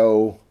doesn't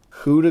know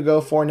who to go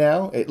for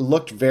now. It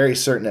looked very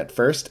certain at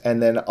first,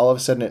 and then all of a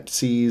sudden it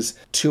sees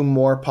two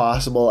more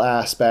possible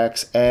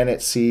aspects, and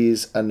it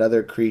sees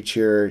another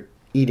creature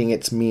eating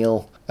its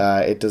meal.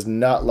 It does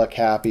not look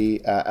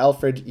happy.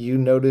 Alfred, you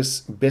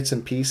notice bits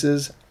and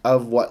pieces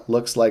of what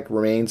looks like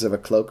remains of a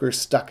cloaker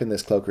stuck in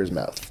this cloaker's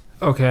mouth.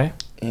 Okay.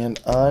 And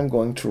I'm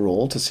going to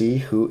roll to see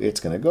who it's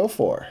going to go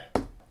for.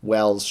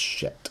 Well,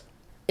 shit.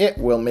 It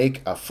will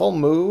make a full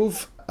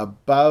move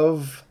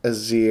above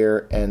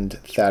Ezzir and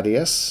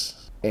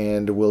Thaddeus,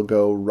 and will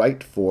go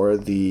right for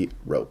the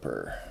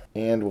roper.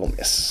 And will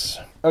miss.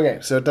 Okay,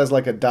 so it does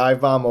like a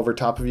dive bomb over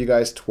top of you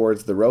guys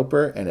towards the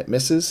roper, and it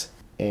misses.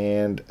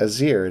 And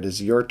Ezzir, it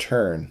is your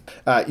turn.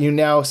 You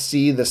now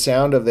see the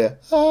sound of the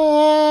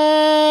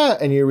ah,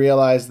 and you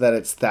realize that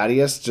it's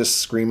Thaddeus just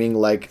screaming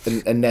like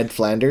a Ned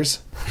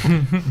Flanders.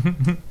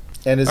 And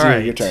Ezzir,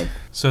 right. Your turn.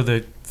 So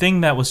the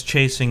thing that was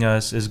chasing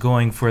us is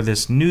going for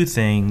this new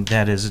thing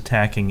that is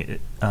attacking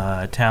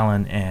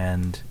Talon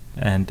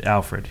and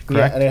Alfred, correct?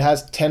 Yeah, and it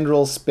has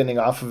tendrils spinning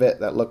off of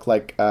it that look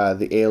like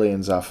the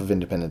aliens off of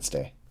Independence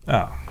Day.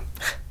 Oh,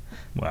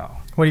 wow.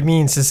 What he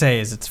means to say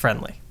is it's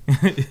friendly.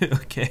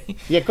 Okay.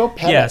 Yeah, go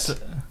pet it.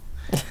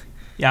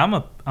 Yeah,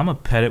 I'm a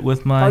pet it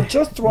with my. I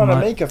just want to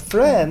make a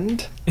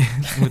friend.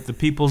 With the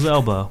people's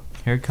elbow.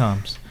 Here it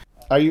comes.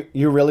 Are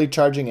you really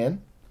charging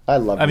in? I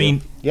love it. I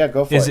mean, yeah,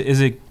 go for it.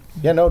 Is it?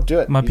 Yeah, no, do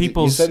it. My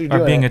peoples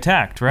are being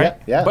attacked, right?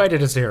 Yeah. Bite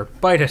it, Ezzir.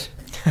 Bite it.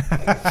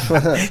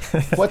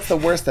 What's the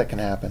worst that can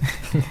happen?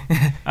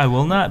 I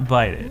will not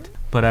bite it,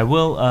 but I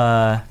will.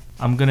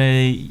 I'm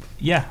gonna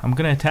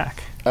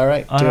attack. All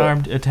right,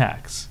 unarmed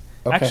attacks.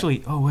 Okay.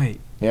 Actually, oh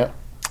wait. Yeah.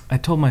 I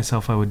told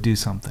myself I would do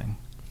something,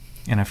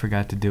 and I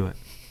forgot to do it.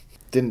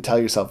 Didn't tell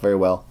yourself very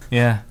well.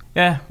 Yeah,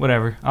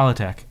 whatever. I'll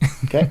attack.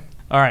 Okay.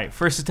 All right,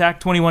 first attack,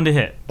 21 to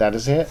hit. That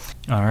is a hit.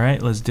 All right,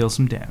 let's deal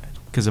some damage,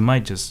 because I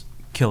might just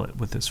kill it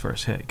with this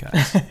first hit,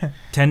 guys.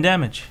 10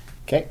 damage.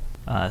 Okay.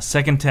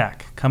 Second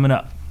attack, coming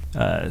up.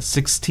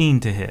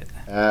 16 to hit.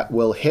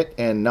 Will hit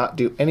and not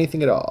do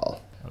anything at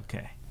all.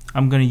 Okay.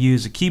 I'm going to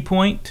use a key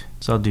point,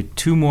 so I'll do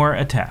 2 more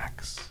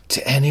attacks.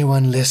 To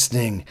anyone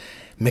listening,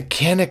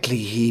 mechanically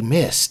he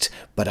missed,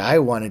 but I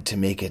wanted to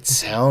make it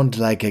sound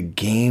like a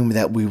game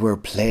that we were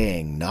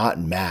playing, not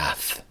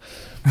math.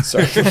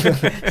 Sorry.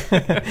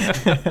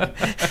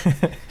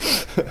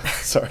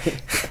 Sorry.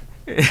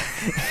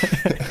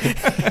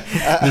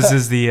 This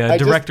is the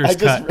director's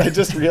cut. I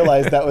just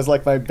realized that was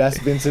like my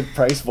best Vincent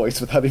Price voice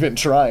without even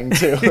trying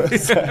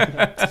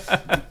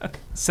to.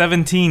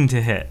 17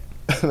 to hit.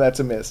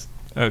 That's a miss.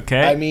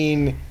 Okay. I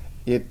mean,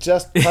 it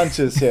just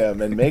punches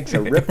him and makes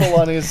a ripple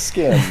on his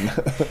skin.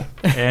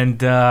 And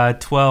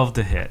 12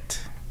 to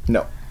hit.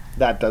 No,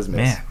 that does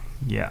miss. Man,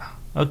 yeah.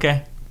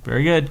 Okay,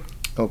 very good.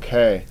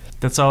 Okay.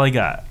 That's all I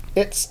got.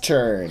 Its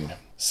turn.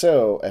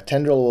 So, a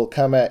tendril will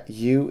come at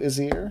you,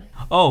 Ezzir.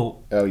 Oh,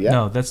 yeah?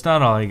 No, that's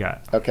not all I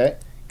got. Okay.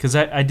 Because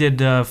I did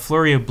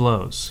Flurry of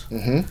Blows.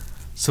 Mm-hmm.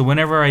 So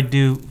whenever I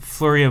do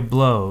Flurry of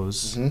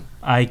Blows,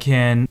 I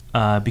can,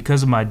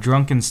 because of my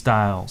drunken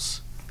styles,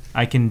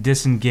 I can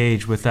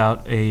disengage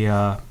without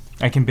a...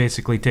 I can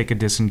basically take a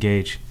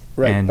disengage.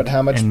 Right, but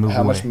how much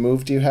away.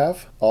 move do you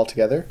have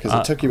altogether? Because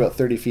it took you about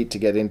 30 feet to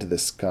get into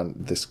this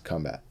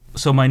combat.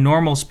 So my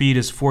normal speed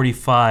is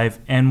 45,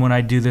 and when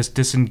I do this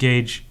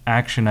disengage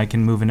action, I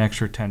can move an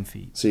extra 10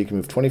 feet. So you can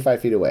move 25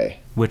 feet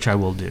away. Which I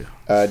will do.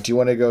 Do you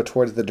want to go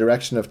towards the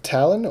direction of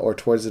Talon or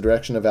towards the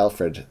direction of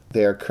Alfred?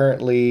 They are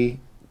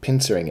currently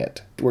pincering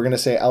it. We're going to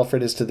say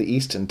Alfred is to the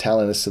east and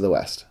Talon is to the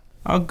west.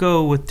 I'll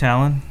go with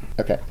Talon.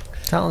 Okay.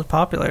 Talon's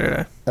popular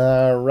today.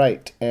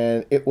 Right,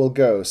 and it will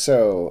go.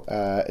 So,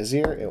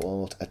 Ezzir, it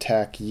will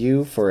attack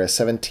you for a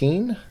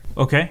 17.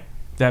 Okay,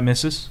 that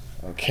misses.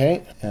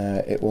 Okay,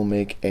 it will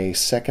make a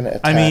second attack.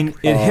 I mean,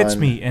 it hits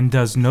me and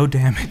does no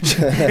damage.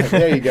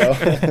 There you go.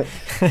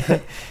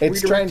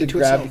 It's trying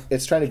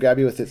to grab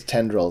you with its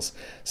tendrils.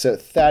 So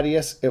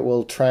Thaddeus,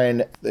 it'll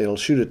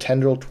shoot a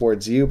tendril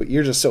towards you, but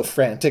you're just so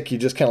frantic, you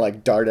just kind of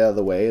like dart out of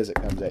the way as it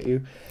comes at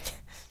you.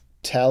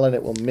 Talon,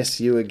 it will miss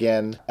you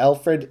again.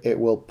 Alfred, it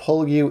will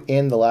pull you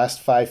in the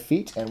last 5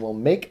 feet and will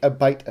make a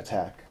bite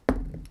attack.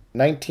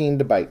 19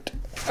 to bite.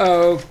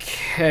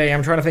 Okay,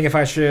 I'm trying to think if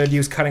I should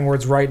use cutting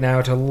words right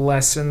now to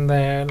lessen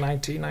the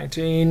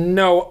 19.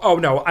 No,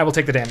 I will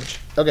take the damage.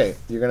 Okay,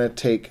 you're going to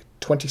take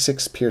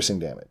 26 piercing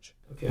damage.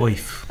 Okay.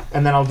 Oif.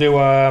 And then I'll do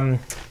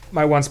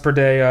my once per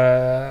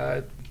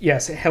day,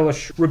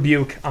 hellish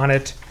rebuke on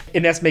it.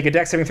 It has to make a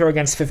dex saving throw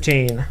against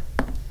 15.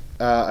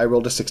 I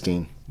rolled a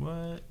 16.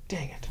 What?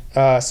 Dang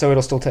it. So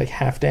it'll still take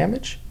half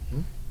damage.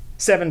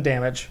 7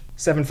 damage.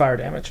 7 fire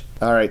damage.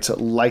 All right, so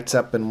it lights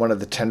up and one of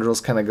the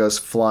tendrils kind of goes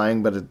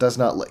flying, but it does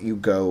not let you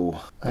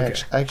go.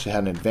 Okay. I actually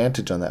had an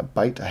advantage on that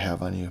bite I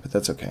have on you, but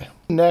that's okay.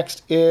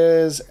 Next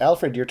is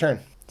Alfred, your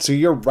turn. So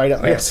you're right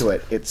up next to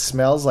it. It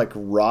smells like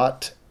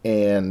rot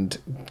and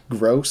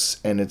gross,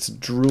 and it's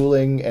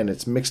drooling, and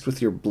it's mixed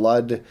with your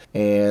blood,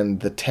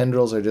 and the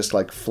tendrils are just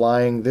like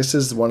flying. This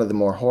is one of the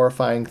more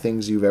horrifying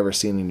things you've ever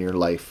seen in your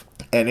life.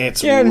 And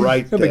it's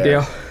right there. No big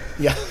deal.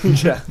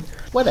 Yeah.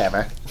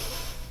 Whatever.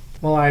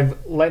 Well, I've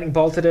lightning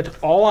bolted it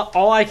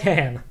all I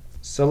can.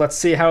 So let's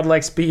see how it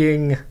likes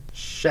being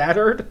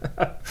shattered.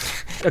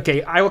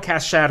 Okay, I will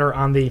cast shatter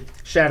on the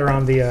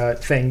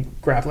thing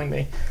grappling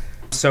me.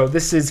 So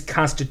this is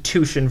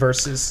Constitution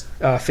versus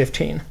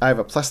 15. I have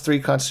a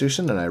 +3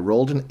 Constitution, and I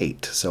rolled an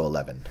 8, so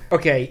 11.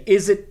 Okay,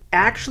 is it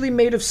actually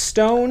made of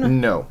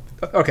stone? No.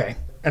 Okay,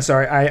 I'm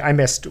sorry, I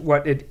missed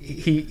what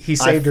he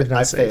saved or did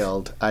not save. I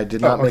failed. I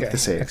did not make the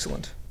save.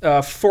 Excellent.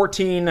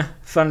 14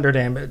 thunder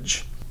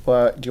damage.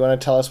 Do you want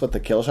to tell us what the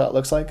kill shot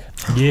looks like?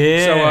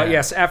 Yeah. So,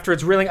 yes, after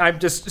it's reeling, I'm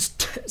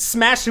just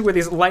smashing with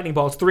these lightning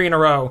bolts 3 in a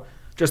row.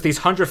 Just these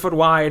 100-foot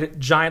wide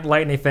giant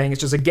lightning things,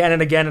 just again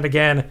and again and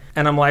again.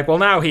 And I'm like, well,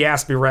 now he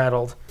has to be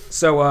rattled.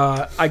 So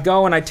I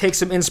go and I take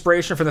some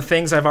inspiration from the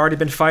things I've already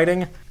been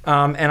fighting.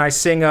 And I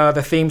sing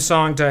the theme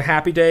song to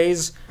Happy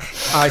Days.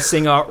 I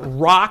sing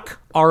Rock,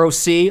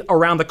 R-O-C,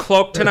 Around the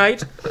Cloak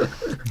tonight.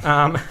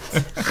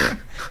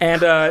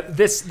 And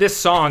this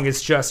song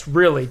is just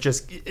really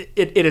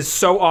it is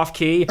so off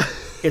key.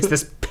 It's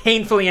this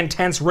painfully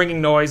intense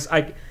ringing noise.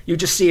 You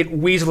just see it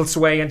weasel its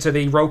way into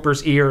the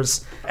roper's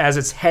ears as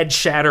its head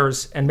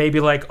shatters and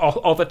maybe like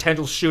all the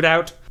tendrils shoot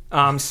out.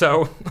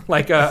 So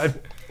like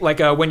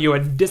when you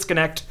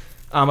disconnect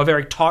a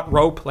very taut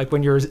rope, like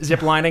when you're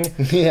zip lining.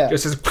 Yeah.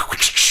 Just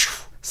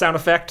this sound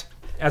effect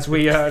as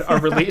we are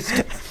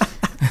released.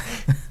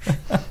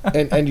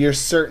 And you're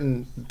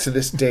certain to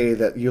this day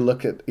that you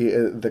look at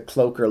the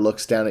cloaker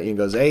looks down at you and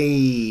goes,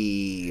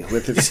 "Hey,"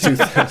 with its two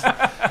thumbs.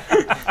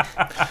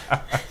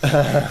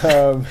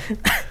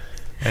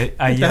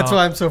 I yell, That's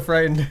why I'm so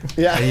frightened.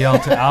 Yeah. I yell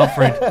to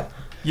Alfred,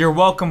 "You're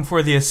welcome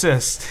for the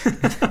assist."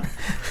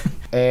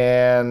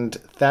 And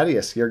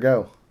Thaddeus, your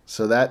go.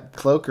 So that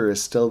cloaker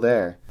is still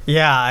there.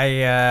 Yeah,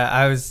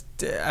 I was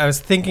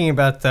thinking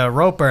about the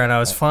roper and I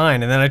was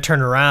fine, and then I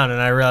turned around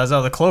and I realized,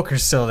 the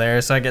cloaker's still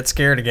there, so I get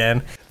scared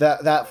again.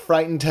 That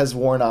frightened has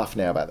worn off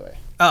now, by the way.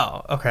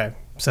 Oh, okay.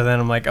 So then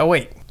I'm like, oh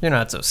wait, you're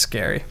not so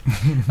scary.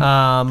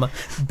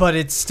 But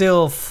it's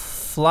still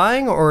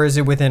flying, or is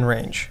it within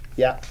range?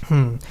 Yeah.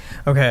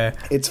 Okay.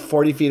 It's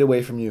 40 feet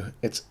away from you.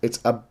 It's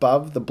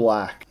above the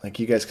black. Like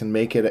you guys can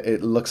make it.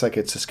 It looks like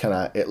it's just kind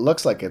of. It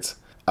looks like it's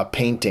a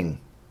painting.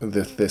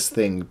 This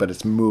thing, but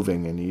it's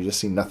moving, and you just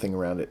see nothing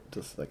around it.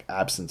 Just like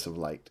absence of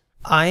light.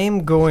 I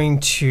am going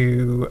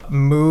to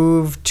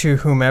move to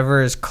whomever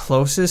is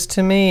closest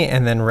to me,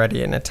 and then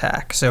ready an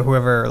attack. So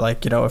whoever,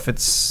 if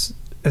it's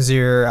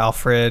Ezzir,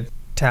 Alfred,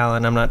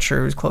 Talon, I'm not sure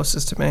who's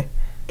closest to me.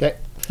 Okay.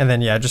 And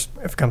then just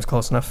if it comes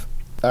close enough.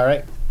 All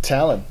right,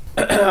 Talon.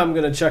 I'm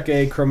going to chuck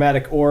a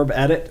chromatic orb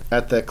at it.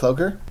 At the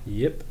cloaker.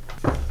 Yep.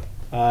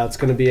 It's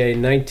going to be a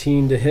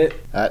 19 to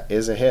hit. That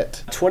is a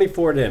hit.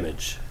 24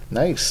 damage.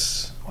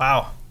 Nice.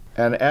 Wow.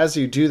 And as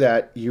you do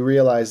that, you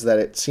realize that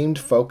it seemed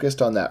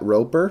focused on that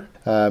roper.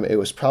 It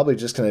was probably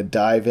just going to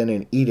dive in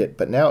and eat it,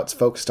 but now it's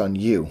focused on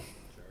you.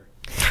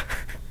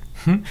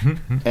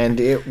 And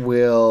it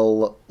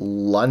will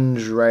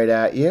lunge right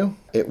at you.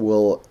 It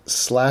will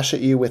slash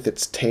at you with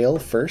its tail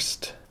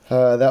first.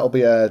 That will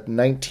be a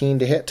 19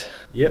 to hit.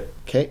 Yep.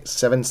 Okay,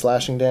 7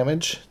 slashing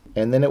damage.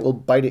 And then it will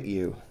bite at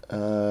you.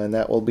 And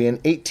that will be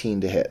an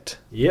 18 to hit.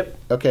 Yep.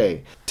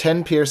 Okay,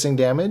 10 piercing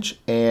damage,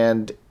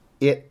 and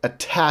it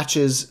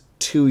attaches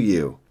to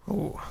you.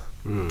 Ooh.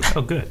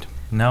 Oh, good.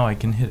 Now I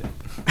can hit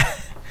it.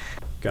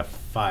 Got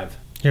 5.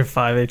 You have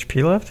 5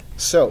 HP left?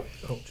 So,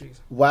 Oh, jeez.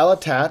 while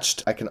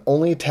attached, I can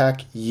only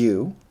attack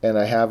you, and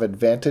I have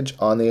advantage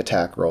on the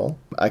attack roll.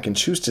 I can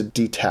choose to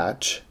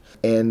detach,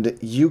 and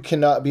you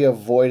cannot be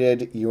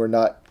avoided. You are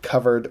not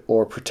covered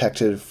or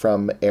protected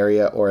from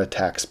area or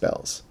attack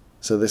spells.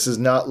 So this is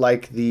not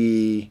like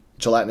the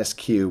gelatinous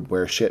cube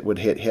where shit would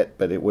hit,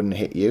 but it wouldn't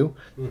hit you.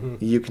 Mm-hmm.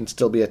 You can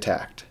still be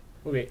attacked.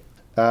 Okay.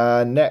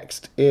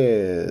 Next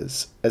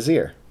is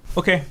Ezzir.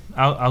 Okay,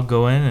 I'll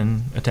go in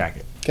and attack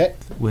it. Okay.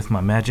 With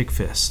my magic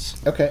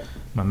fists. Okay.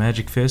 My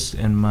magic fist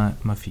and my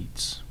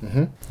feet.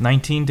 Mm-hmm.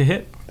 19 to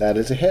hit. That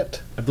is a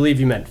hit. I believe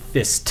you meant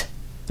fist.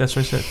 That's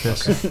what I said,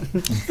 fist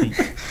and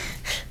feet.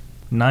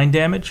 9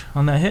 damage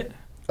on that hit.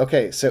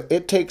 Okay, so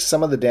it takes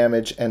some of the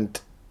damage, and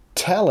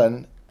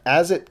Talon,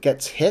 as it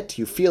gets hit,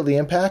 you feel the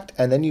impact,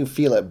 and then you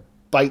feel it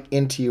bite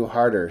into you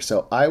harder.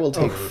 So I will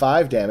take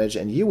 5 damage,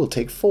 and you will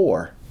take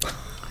 4.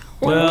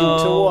 Well,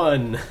 1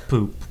 to 1.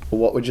 Poop.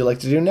 What would you like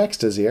to do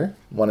next, Ezzir?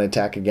 Want to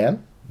attack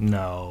again?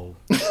 No.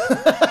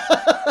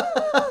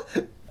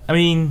 I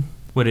mean,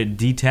 Would it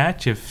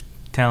detach if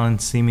Talon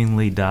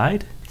seemingly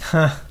died?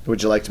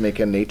 Would you like to make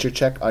a nature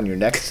check on your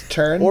next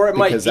turn? Or it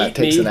might because that eat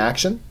takes me. an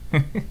action.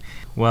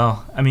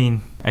 Well, I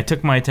mean, I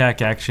took my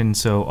attack action,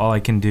 so all I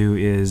can do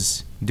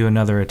is do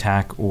another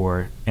attack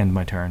or end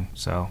my turn.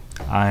 So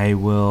I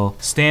will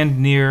stand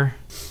near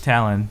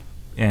Talon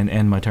and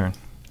end my turn.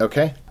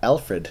 Okay,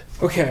 Alfred.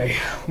 Okay,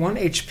 1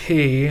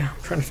 HP.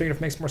 I'm trying to figure if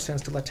it makes more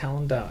sense to let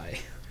Talon die.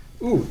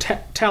 Ooh,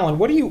 Talon,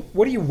 what do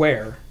you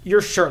wear?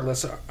 You're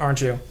shirtless,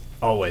 aren't you?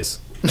 Always.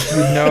 You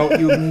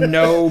have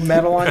no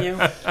metal on you,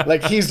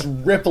 Like he's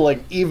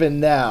rippling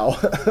even now.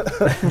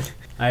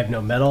 I have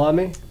no metal on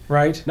me?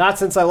 right? Not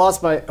since I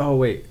lost my... Oh,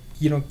 wait.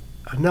 You don't.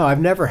 No,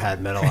 I've never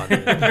had metal on me.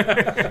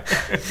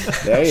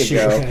 There you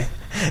go. Okay.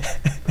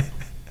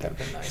 That'd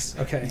been nice.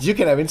 Okay. You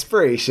can have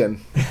inspiration.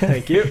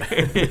 Thank you.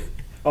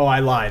 Oh, I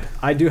lied.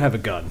 I do have a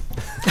gun.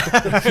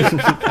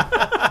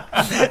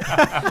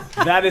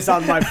 That is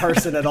on my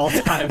person at all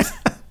times.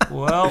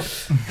 Well,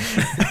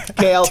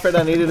 Okay, Alfred,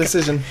 I need a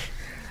decision.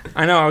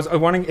 I know. I was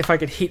wondering if I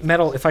could heat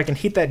metal. If I can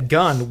heat that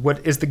gun,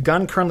 is the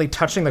gun currently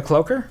touching the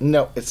cloaker?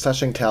 No, it's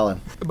touching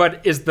Talon.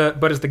 But is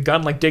the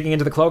gun like digging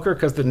into the cloaker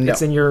because No.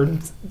 it's in your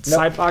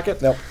side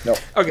pocket? Nope.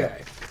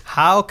 Okay.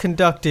 How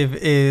conductive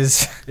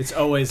is It's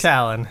always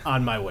Talon?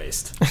 on my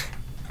waist.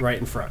 Right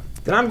in front.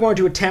 Then I'm going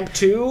to attempt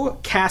to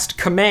cast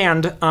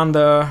command on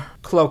the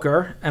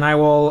cloaker, and I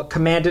will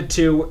command it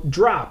to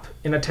drop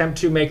in attempt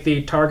to make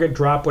the target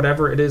drop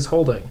whatever it is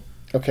holding.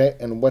 Okay,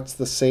 and what's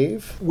the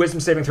save?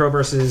 Wisdom saving throw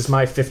versus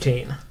my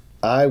 15.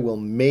 I will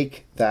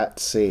make that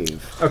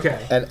save.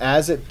 Okay. And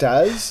as it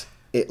does,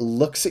 it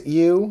looks at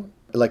you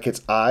like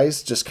its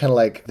eyes just kind of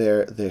like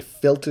the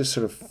filters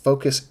sort of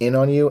focus in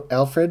on you,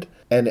 Alfred,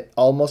 and it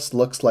almost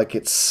looks like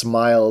it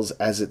smiles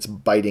as it's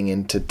biting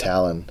into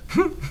Talon.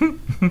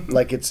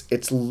 Like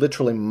it's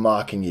literally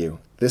mocking you.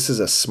 This is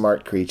a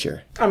smart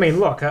creature. I mean,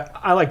 look,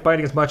 I like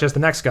biting as much as the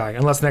next guy,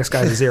 unless the next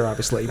guy's a zero,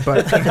 obviously.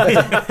 But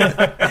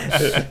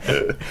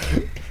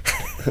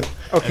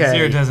okay.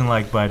 Ezzir doesn't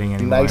like biting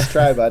anymore. Nice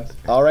try, bud.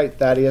 All right,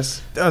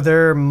 Thaddeus. Are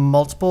there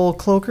multiple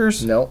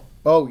cloakers? No.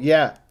 Oh,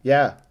 yeah.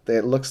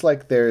 It looks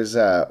like there's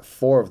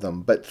 4 of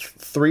them, but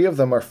 3 of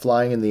them are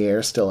flying in the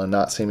air still and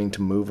not seeming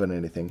to move on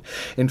anything.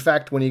 In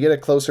fact, when you get a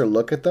closer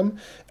look at them,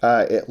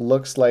 it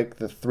looks like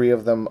the 3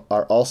 of them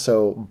are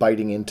also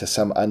biting into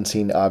some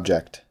unseen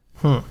object.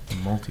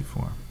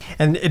 Multiform.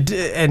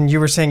 And you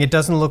were saying it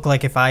doesn't look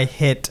like if I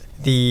hit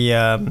the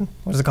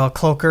what is it called,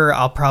 cloaker,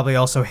 I'll probably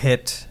also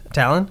hit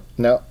Talon.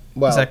 No.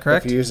 Well, Is that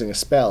correct? if you're using a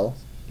spell,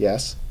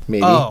 yes,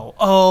 maybe.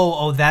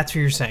 Oh, that's what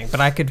you're saying. But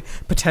I could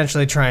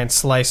potentially try and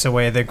slice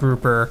away the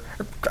grouper.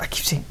 I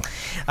keep saying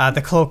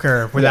the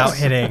cloaker without Yes.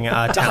 hitting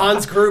Talon.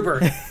 Hans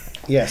Gruber.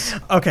 Yes.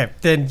 Okay,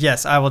 then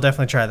yes, I will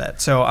definitely try that.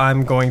 So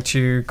I'm going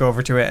to go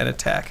over to it and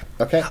attack.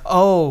 Okay.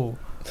 Oh,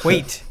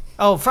 wait.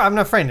 Oh, I'm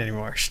not frightened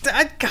anymore.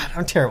 God,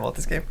 I'm terrible at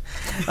this game.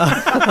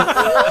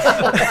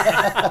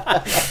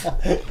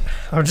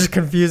 I'm just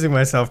confusing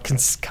myself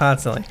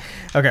constantly.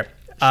 Okay,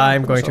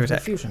 I'm going to attack.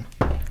 Confusion.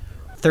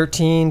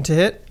 13 to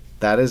hit.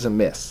 That is a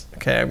miss.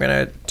 Okay, I'm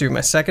going to do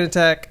my second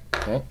attack.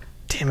 Okay.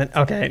 Damn it.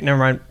 Okay, never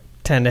mind.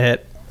 10 to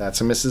hit.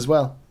 That's a miss as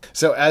well.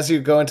 So as you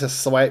go into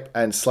swipe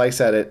and slice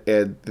at it,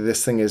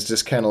 this thing is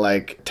just kind of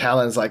like,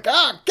 Talon's like,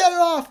 get it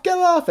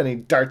off, and he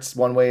darts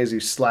one way as you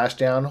slash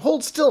down.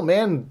 Hold still,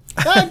 man.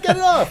 Get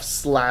it off.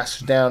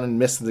 Slash down and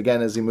misses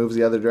again as he moves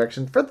the other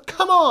direction.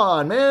 Come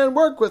on, man,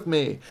 work with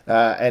me.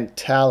 And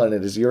Talon,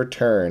 it is your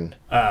turn.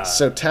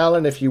 So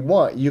Talon, if you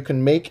want, you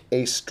can make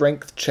a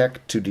strength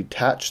check to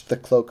detach the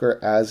cloaker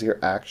as your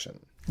action.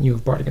 You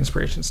have Bardic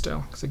Inspiration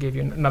still, because I gave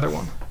you another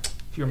one,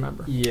 if you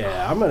remember.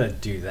 Yeah, I'm going to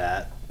do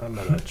that. I'm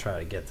going to try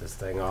to get this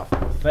thing off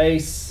my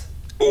face.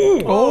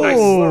 Oh, Nice.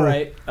 All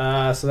right.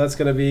 So that's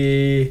going to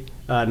be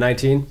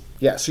 19.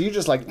 Yeah, so you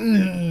just like,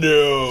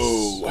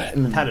 no.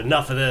 And Had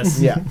enough of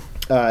this. yeah.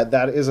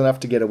 That is enough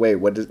to get away.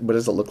 What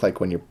does it look like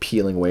when you're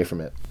peeling away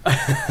from it?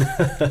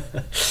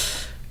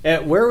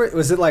 Where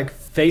was it, like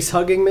face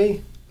hugging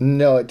me?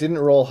 No, it didn't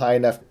roll high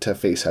enough to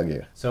face hug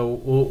you. So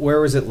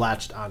where was it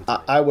latched on?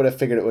 I would have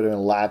figured it would have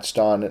been latched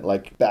on at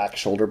like back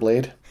shoulder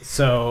blade.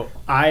 So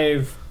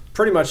I've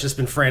pretty much just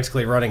been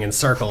frantically running in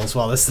circles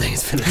while this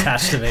thing's been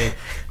attached to me.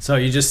 So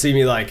you just see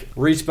me like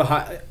reach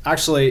behind.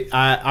 Actually,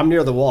 I'm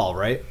near the wall,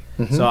 right?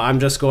 Mm-hmm. So I'm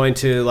just going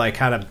to like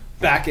kind of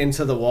back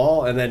into the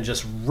wall and then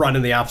just run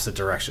in the opposite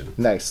direction.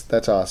 Nice,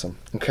 that's awesome.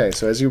 Okay,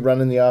 so as you run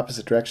in the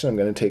opposite direction, I'm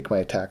going to take my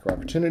attack of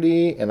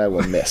opportunity and I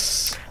will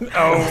miss.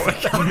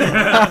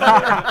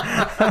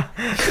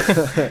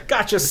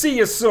 Gotcha, see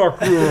you,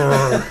 sucker.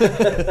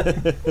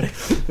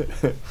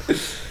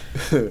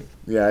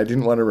 Yeah, I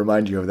didn't want to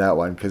remind you of that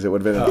one because it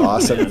would have been an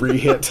awesome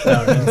re-hit.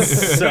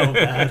 So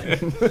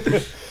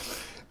bad.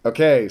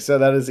 Okay, so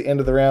that is the end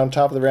of the round.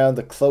 Top of the round,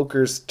 the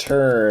Cloaker's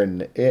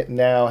turn. It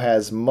now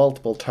has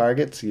multiple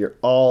targets. You're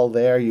all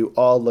there. You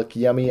all look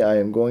yummy. I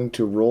am going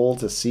to roll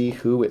to see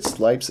who it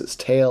swipes its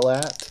tail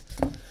at.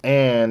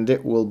 And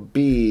it will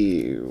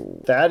be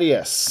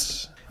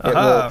Thaddeus.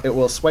 It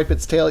will swipe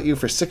its tail at you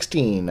for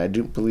 16. I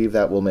do believe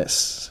that will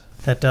miss.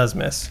 that does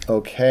miss.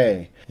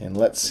 Okay. And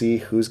let's see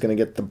who's going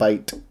to get the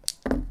bite.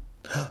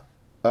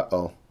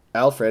 Uh-oh.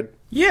 Alfred,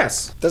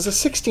 Yes. does a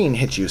 16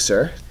 hit you,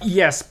 sir?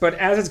 Yes, but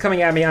as it's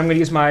coming at me, I'm going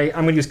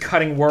to use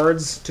cutting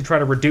words to try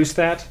to reduce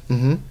that.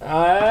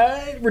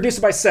 Mm-hmm. Reduce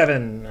it by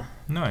 7.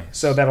 Nice.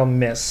 So that'll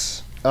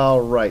miss. All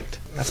right.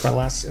 That's my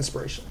last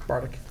inspiration,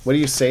 Bardic. What do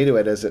you say to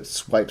it as it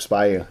swipes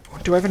by you?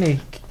 Do I have any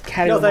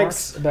catty No,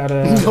 remarks about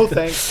No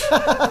thanks.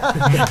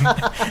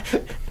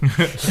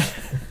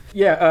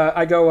 Yeah,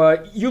 I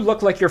go, you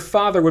look like your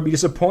father would be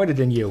disappointed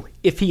in you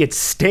if he had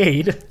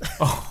stayed.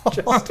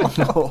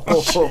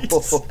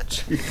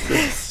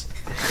 Jesus.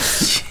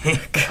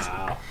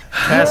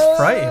 That's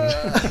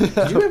frightened.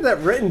 Did you have that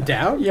written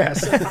down?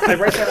 Yes, I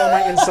write down all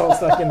my insults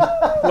that I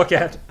can look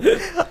at.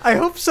 I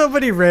hope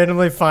somebody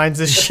randomly finds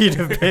a sheet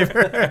of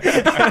paper.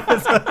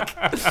 It's like,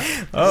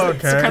 oh, okay.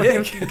 It's the kind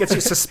of thing that gets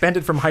you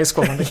suspended from high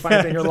school when they find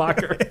it in your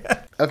locker.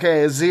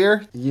 Okay,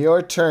 Ezzir,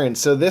 your turn.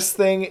 So this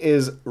thing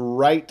is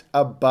right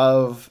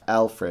above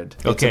Alfred.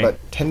 It's Okay. about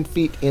 10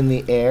 feet in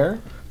the air,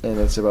 and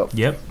it's about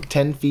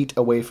 10 feet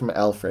away from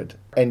Alfred.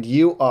 And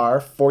you are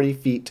 40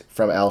 feet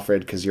from Alfred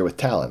because you're with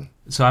Talon.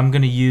 So I'm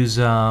going to use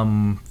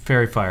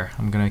Fairy Fire.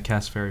 I'm going to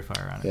cast Fairy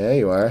Fire on it. Yeah,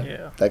 you are.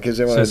 Yeah. That gives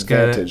everyone So it's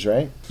got- advantage,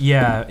 right?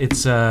 Yeah,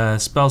 it's a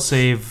spell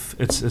save.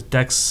 It's a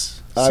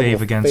dex I save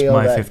will against fail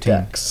my that 15.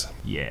 dex.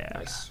 Yeah.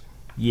 Nice.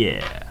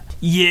 Yeah.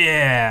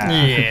 Yeah.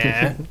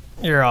 Yeah.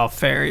 You're all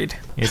ferried.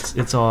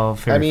 It's all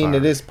Fairy I mean, Fire.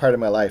 it is part of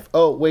my life.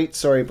 Oh, wait,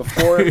 sorry.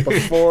 Before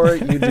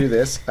you do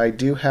this, I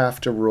do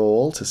have to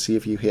roll to see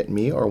if you hit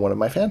me or one of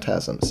my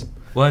phantasms.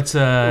 Well, it's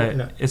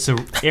a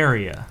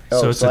area.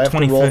 Oh, so it's so I a have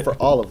 20 to roll foot for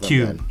all of them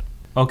cube. then.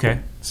 Okay.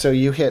 So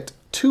you hit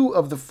 2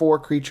 of the 4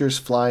 creatures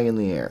flying in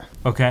the air.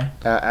 Okay.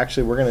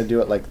 Actually, we're going to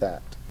do it like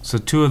that. So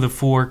 2 of the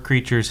 4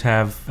 creatures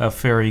have a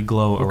fairy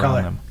glow around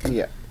color? them.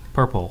 Yeah.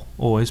 Purple.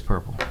 Always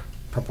purple.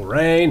 Purple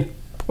rain.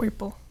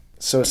 Purple.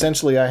 So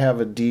essentially, I have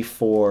a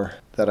D4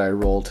 that I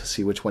roll to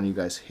see which one you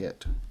guys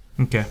hit.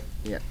 Okay.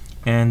 Yeah.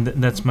 And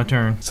that's my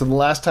turn. So the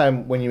last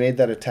time when you made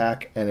that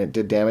attack and it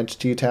did damage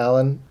to you,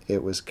 Talon,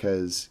 it was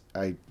because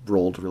I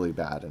rolled really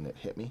bad and it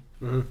hit me.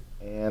 Mm-hmm.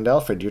 And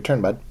Alfred, your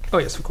turn, bud. Oh,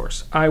 yes, of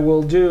course. I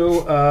will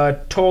do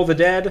Toll the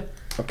Dead.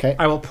 Okay.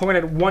 I will point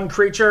at one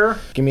creature.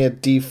 Give me a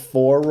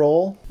D4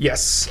 roll.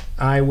 Yes.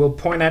 I will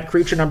point at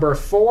creature number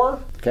 4.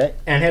 Okay.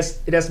 And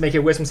it has to make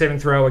a wisdom saving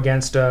throw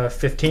against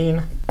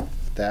 15.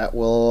 That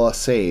will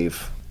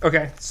save.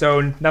 Okay,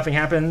 so nothing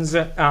happens.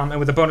 And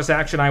with a bonus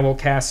action, I will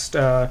cast,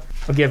 I'll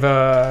give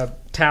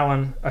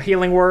Talon a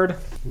healing word.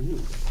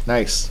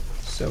 Nice.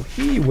 So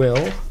he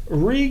will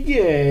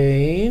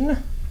regain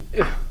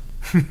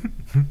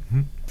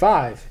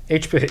 5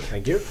 HP.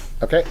 Thank you.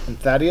 Okay. And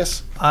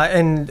Thaddeus?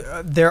 And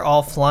they're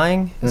all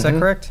flying. Is that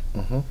correct?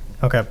 Mm-hmm.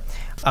 Okay.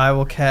 I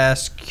will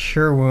cast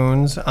Cure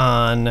Wounds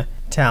on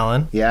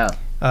Talon. Yeah.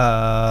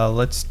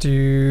 Let's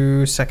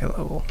do second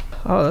level.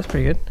 Oh, that's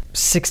pretty good.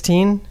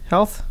 16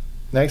 health.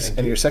 Nice.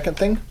 And your second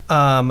thing?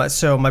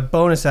 So my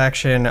bonus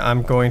action,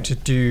 I'm going to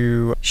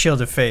do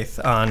Shield of Faith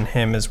on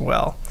him as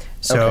well.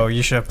 So Okay.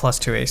 you should have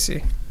 +2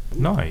 AC.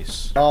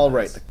 Nice. All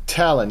right.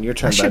 Talon, your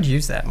turn, I should bud.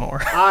 use that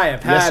more. I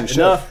have Yes, had you should.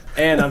 enough,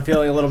 and I'm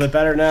feeling a little bit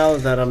better now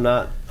that I'm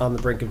not on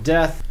the brink of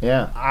death.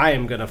 Yeah. I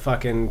am gonna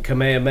fucking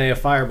Kamehameha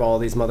fireball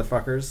these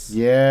motherfuckers.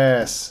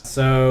 Yes.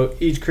 So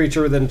each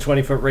creature within a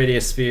 20-foot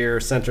radius sphere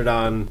centered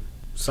on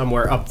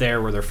somewhere up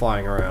there where they're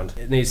flying around.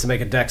 It needs to make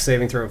a dex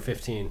saving throw of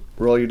 15.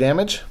 Roll your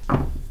damage.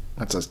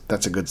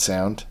 That's a good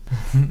sound.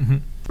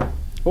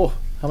 Oh,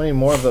 how many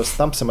more of those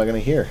thumps am I going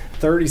to hear?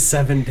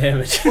 37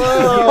 damage.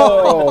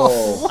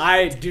 Whoa!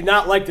 I do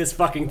not like this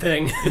fucking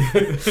thing.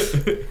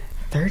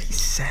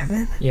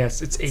 37?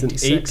 Yes, it's It's an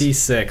 86.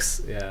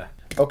 86, yeah.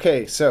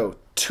 Okay, so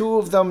 2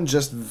 of them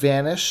just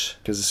vanish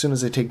because as soon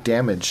as they take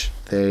damage,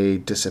 they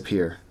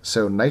disappear.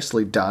 So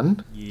nicely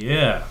done.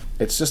 Yeah.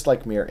 It's just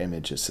like mirror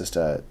image. It's just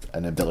an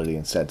ability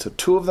instead. So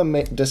 2 of them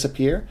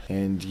disappear,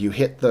 and you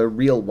hit the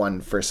real one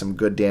for some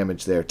good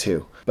damage there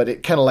too. But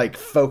it kind of like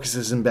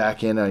focuses him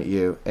back in on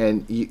you,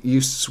 and you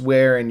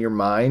swear in your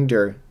mind,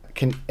 or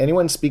can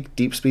anyone speak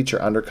deep speech or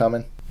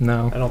undercommon?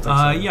 No. I don't think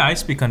so. Yeah, I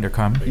speak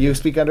Undercommon. You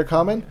speak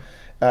undercommon.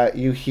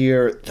 You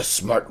hear the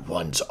smart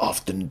ones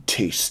often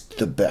taste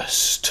the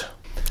best.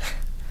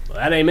 Well,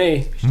 that ain't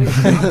me.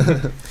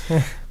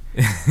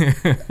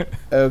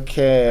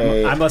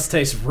 Okay. I must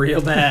taste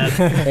real bad.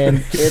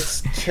 And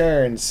its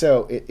turn.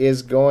 So it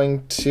is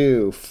going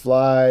to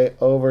fly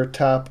over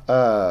top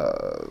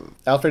of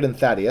Alfred and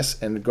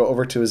Thaddeus and go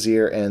over to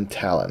Ezzir and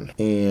Talon.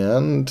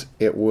 And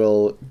it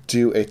will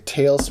do a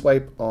tail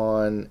swipe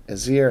on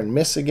Ezzir and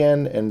miss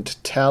again. And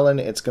Talon,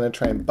 it's going to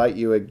try and bite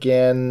you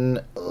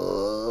again.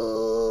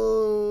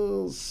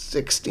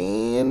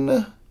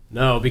 16.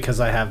 No, because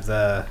I have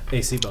the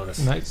AC bonus.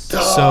 Nice. So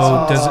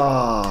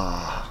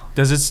Ah,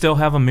 does it still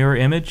have a mirror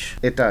image?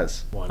 it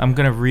does. I'm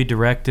gonna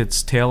redirect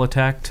its tail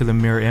attack to the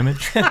mirror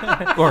image,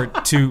 or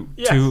to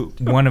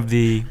one of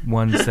the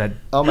ones that.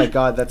 Oh my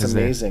god, that's Is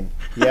there? amazing.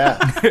 Yeah.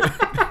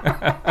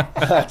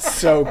 That's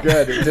so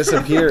good. It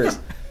disappears.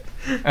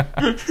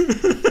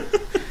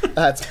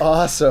 That's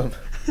awesome.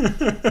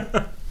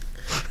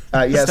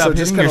 Yeah, Stop so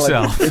just hitting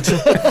kind of yourself.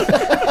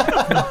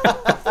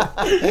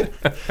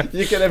 like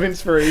you can have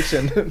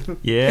inspiration.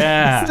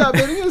 Yeah. Stop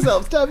hitting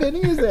yourself. Stop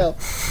hitting yourself.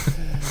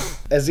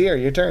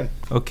 Ezzir, your turn.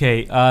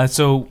 Okay,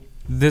 so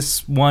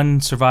this one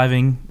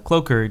surviving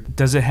cloaker,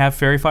 does it have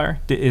fairy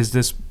fire? Is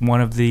this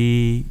one of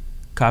the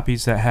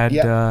copies that had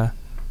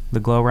the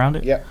glow around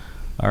it? Yep.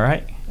 All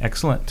right,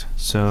 excellent.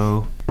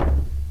 So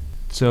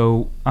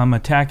I'm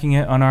attacking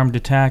it, unarmed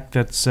attack.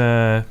 That's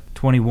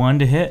 21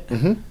 to hit,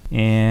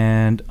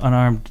 and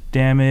unarmed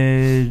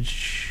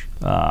damage,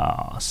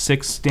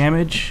 6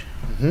 damage.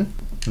 I'm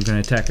gonna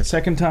attack a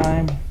second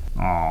time.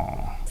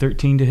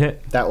 13 to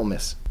hit. That will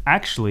miss.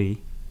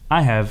 Actually,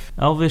 I have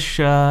elvish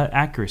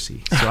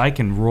accuracy, so I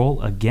can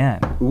roll again.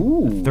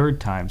 Ooh. A third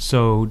time.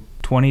 So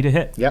 20 to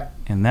hit. Yep.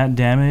 And that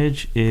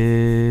damage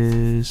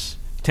is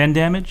 10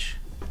 damage.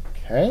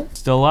 Okay.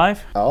 Still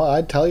alive? Oh,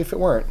 I'd tell you if it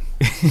weren't.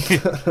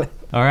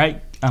 All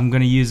right. I'm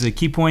going to use a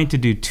key point to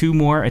do 2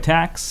 more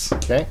attacks.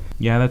 Okay.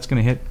 Yeah, that's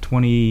going to hit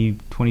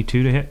 22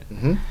 to hit.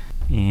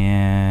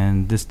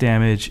 And this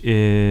damage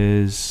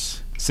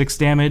is 6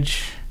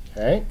 damage.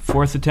 Okay.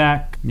 4th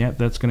attack. Yep,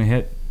 that's going to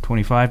hit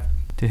 25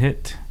 to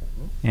hit.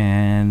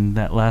 And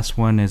that last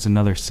one is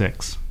another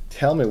 6.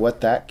 Tell me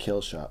what that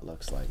kill shot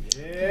looks like.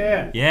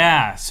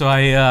 Yeah. So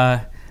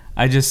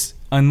I just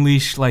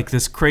unleash like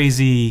this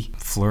crazy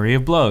flurry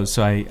of blows.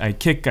 So I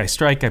kick, I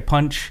strike, I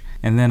punch,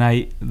 and then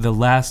the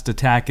last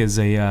attack is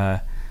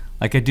like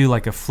I do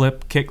like a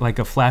flip kick, like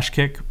a flash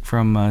kick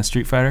from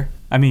Street Fighter.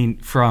 I mean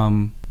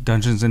from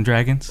Dungeons and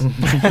Dragons.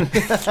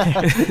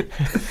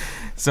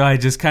 So I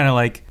just kind of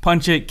like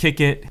punch it, kick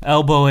it,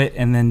 elbow it,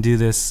 and then do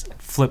this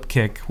flip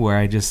kick where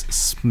I just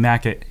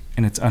smack it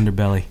in its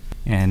underbelly,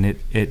 and it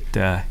gets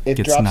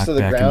drops knocked to the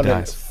back ground and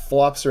and dies.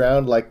 flops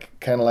around like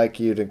kind of like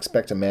you'd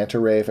expect a manta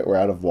ray if it were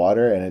out of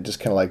water, and it just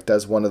kind of like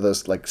does one of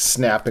those like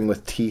snapping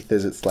with teeth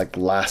as it's like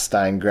last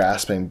dying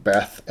grasping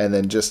breath, and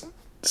then just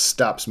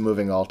stops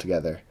moving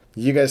altogether.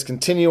 You guys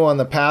continue on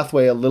the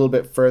pathway a little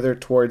bit further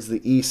towards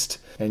the east,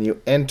 and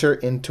you enter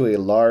into a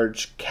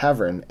large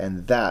cavern,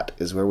 and that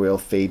is where we'll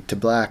fade to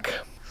black.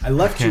 I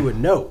left you a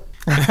note.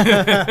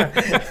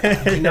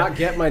 Did you not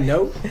get my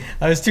note?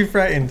 I was too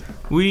frightened.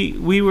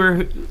 We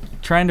were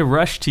trying to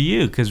rush to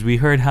you because we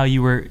heard how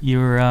you were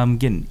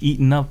getting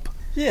eaten up.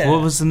 Yeah. What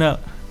was the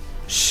note?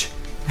 Shh.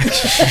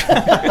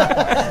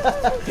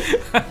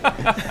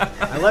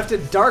 I left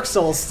it Dark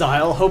Souls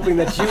style, hoping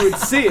that you would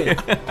see it.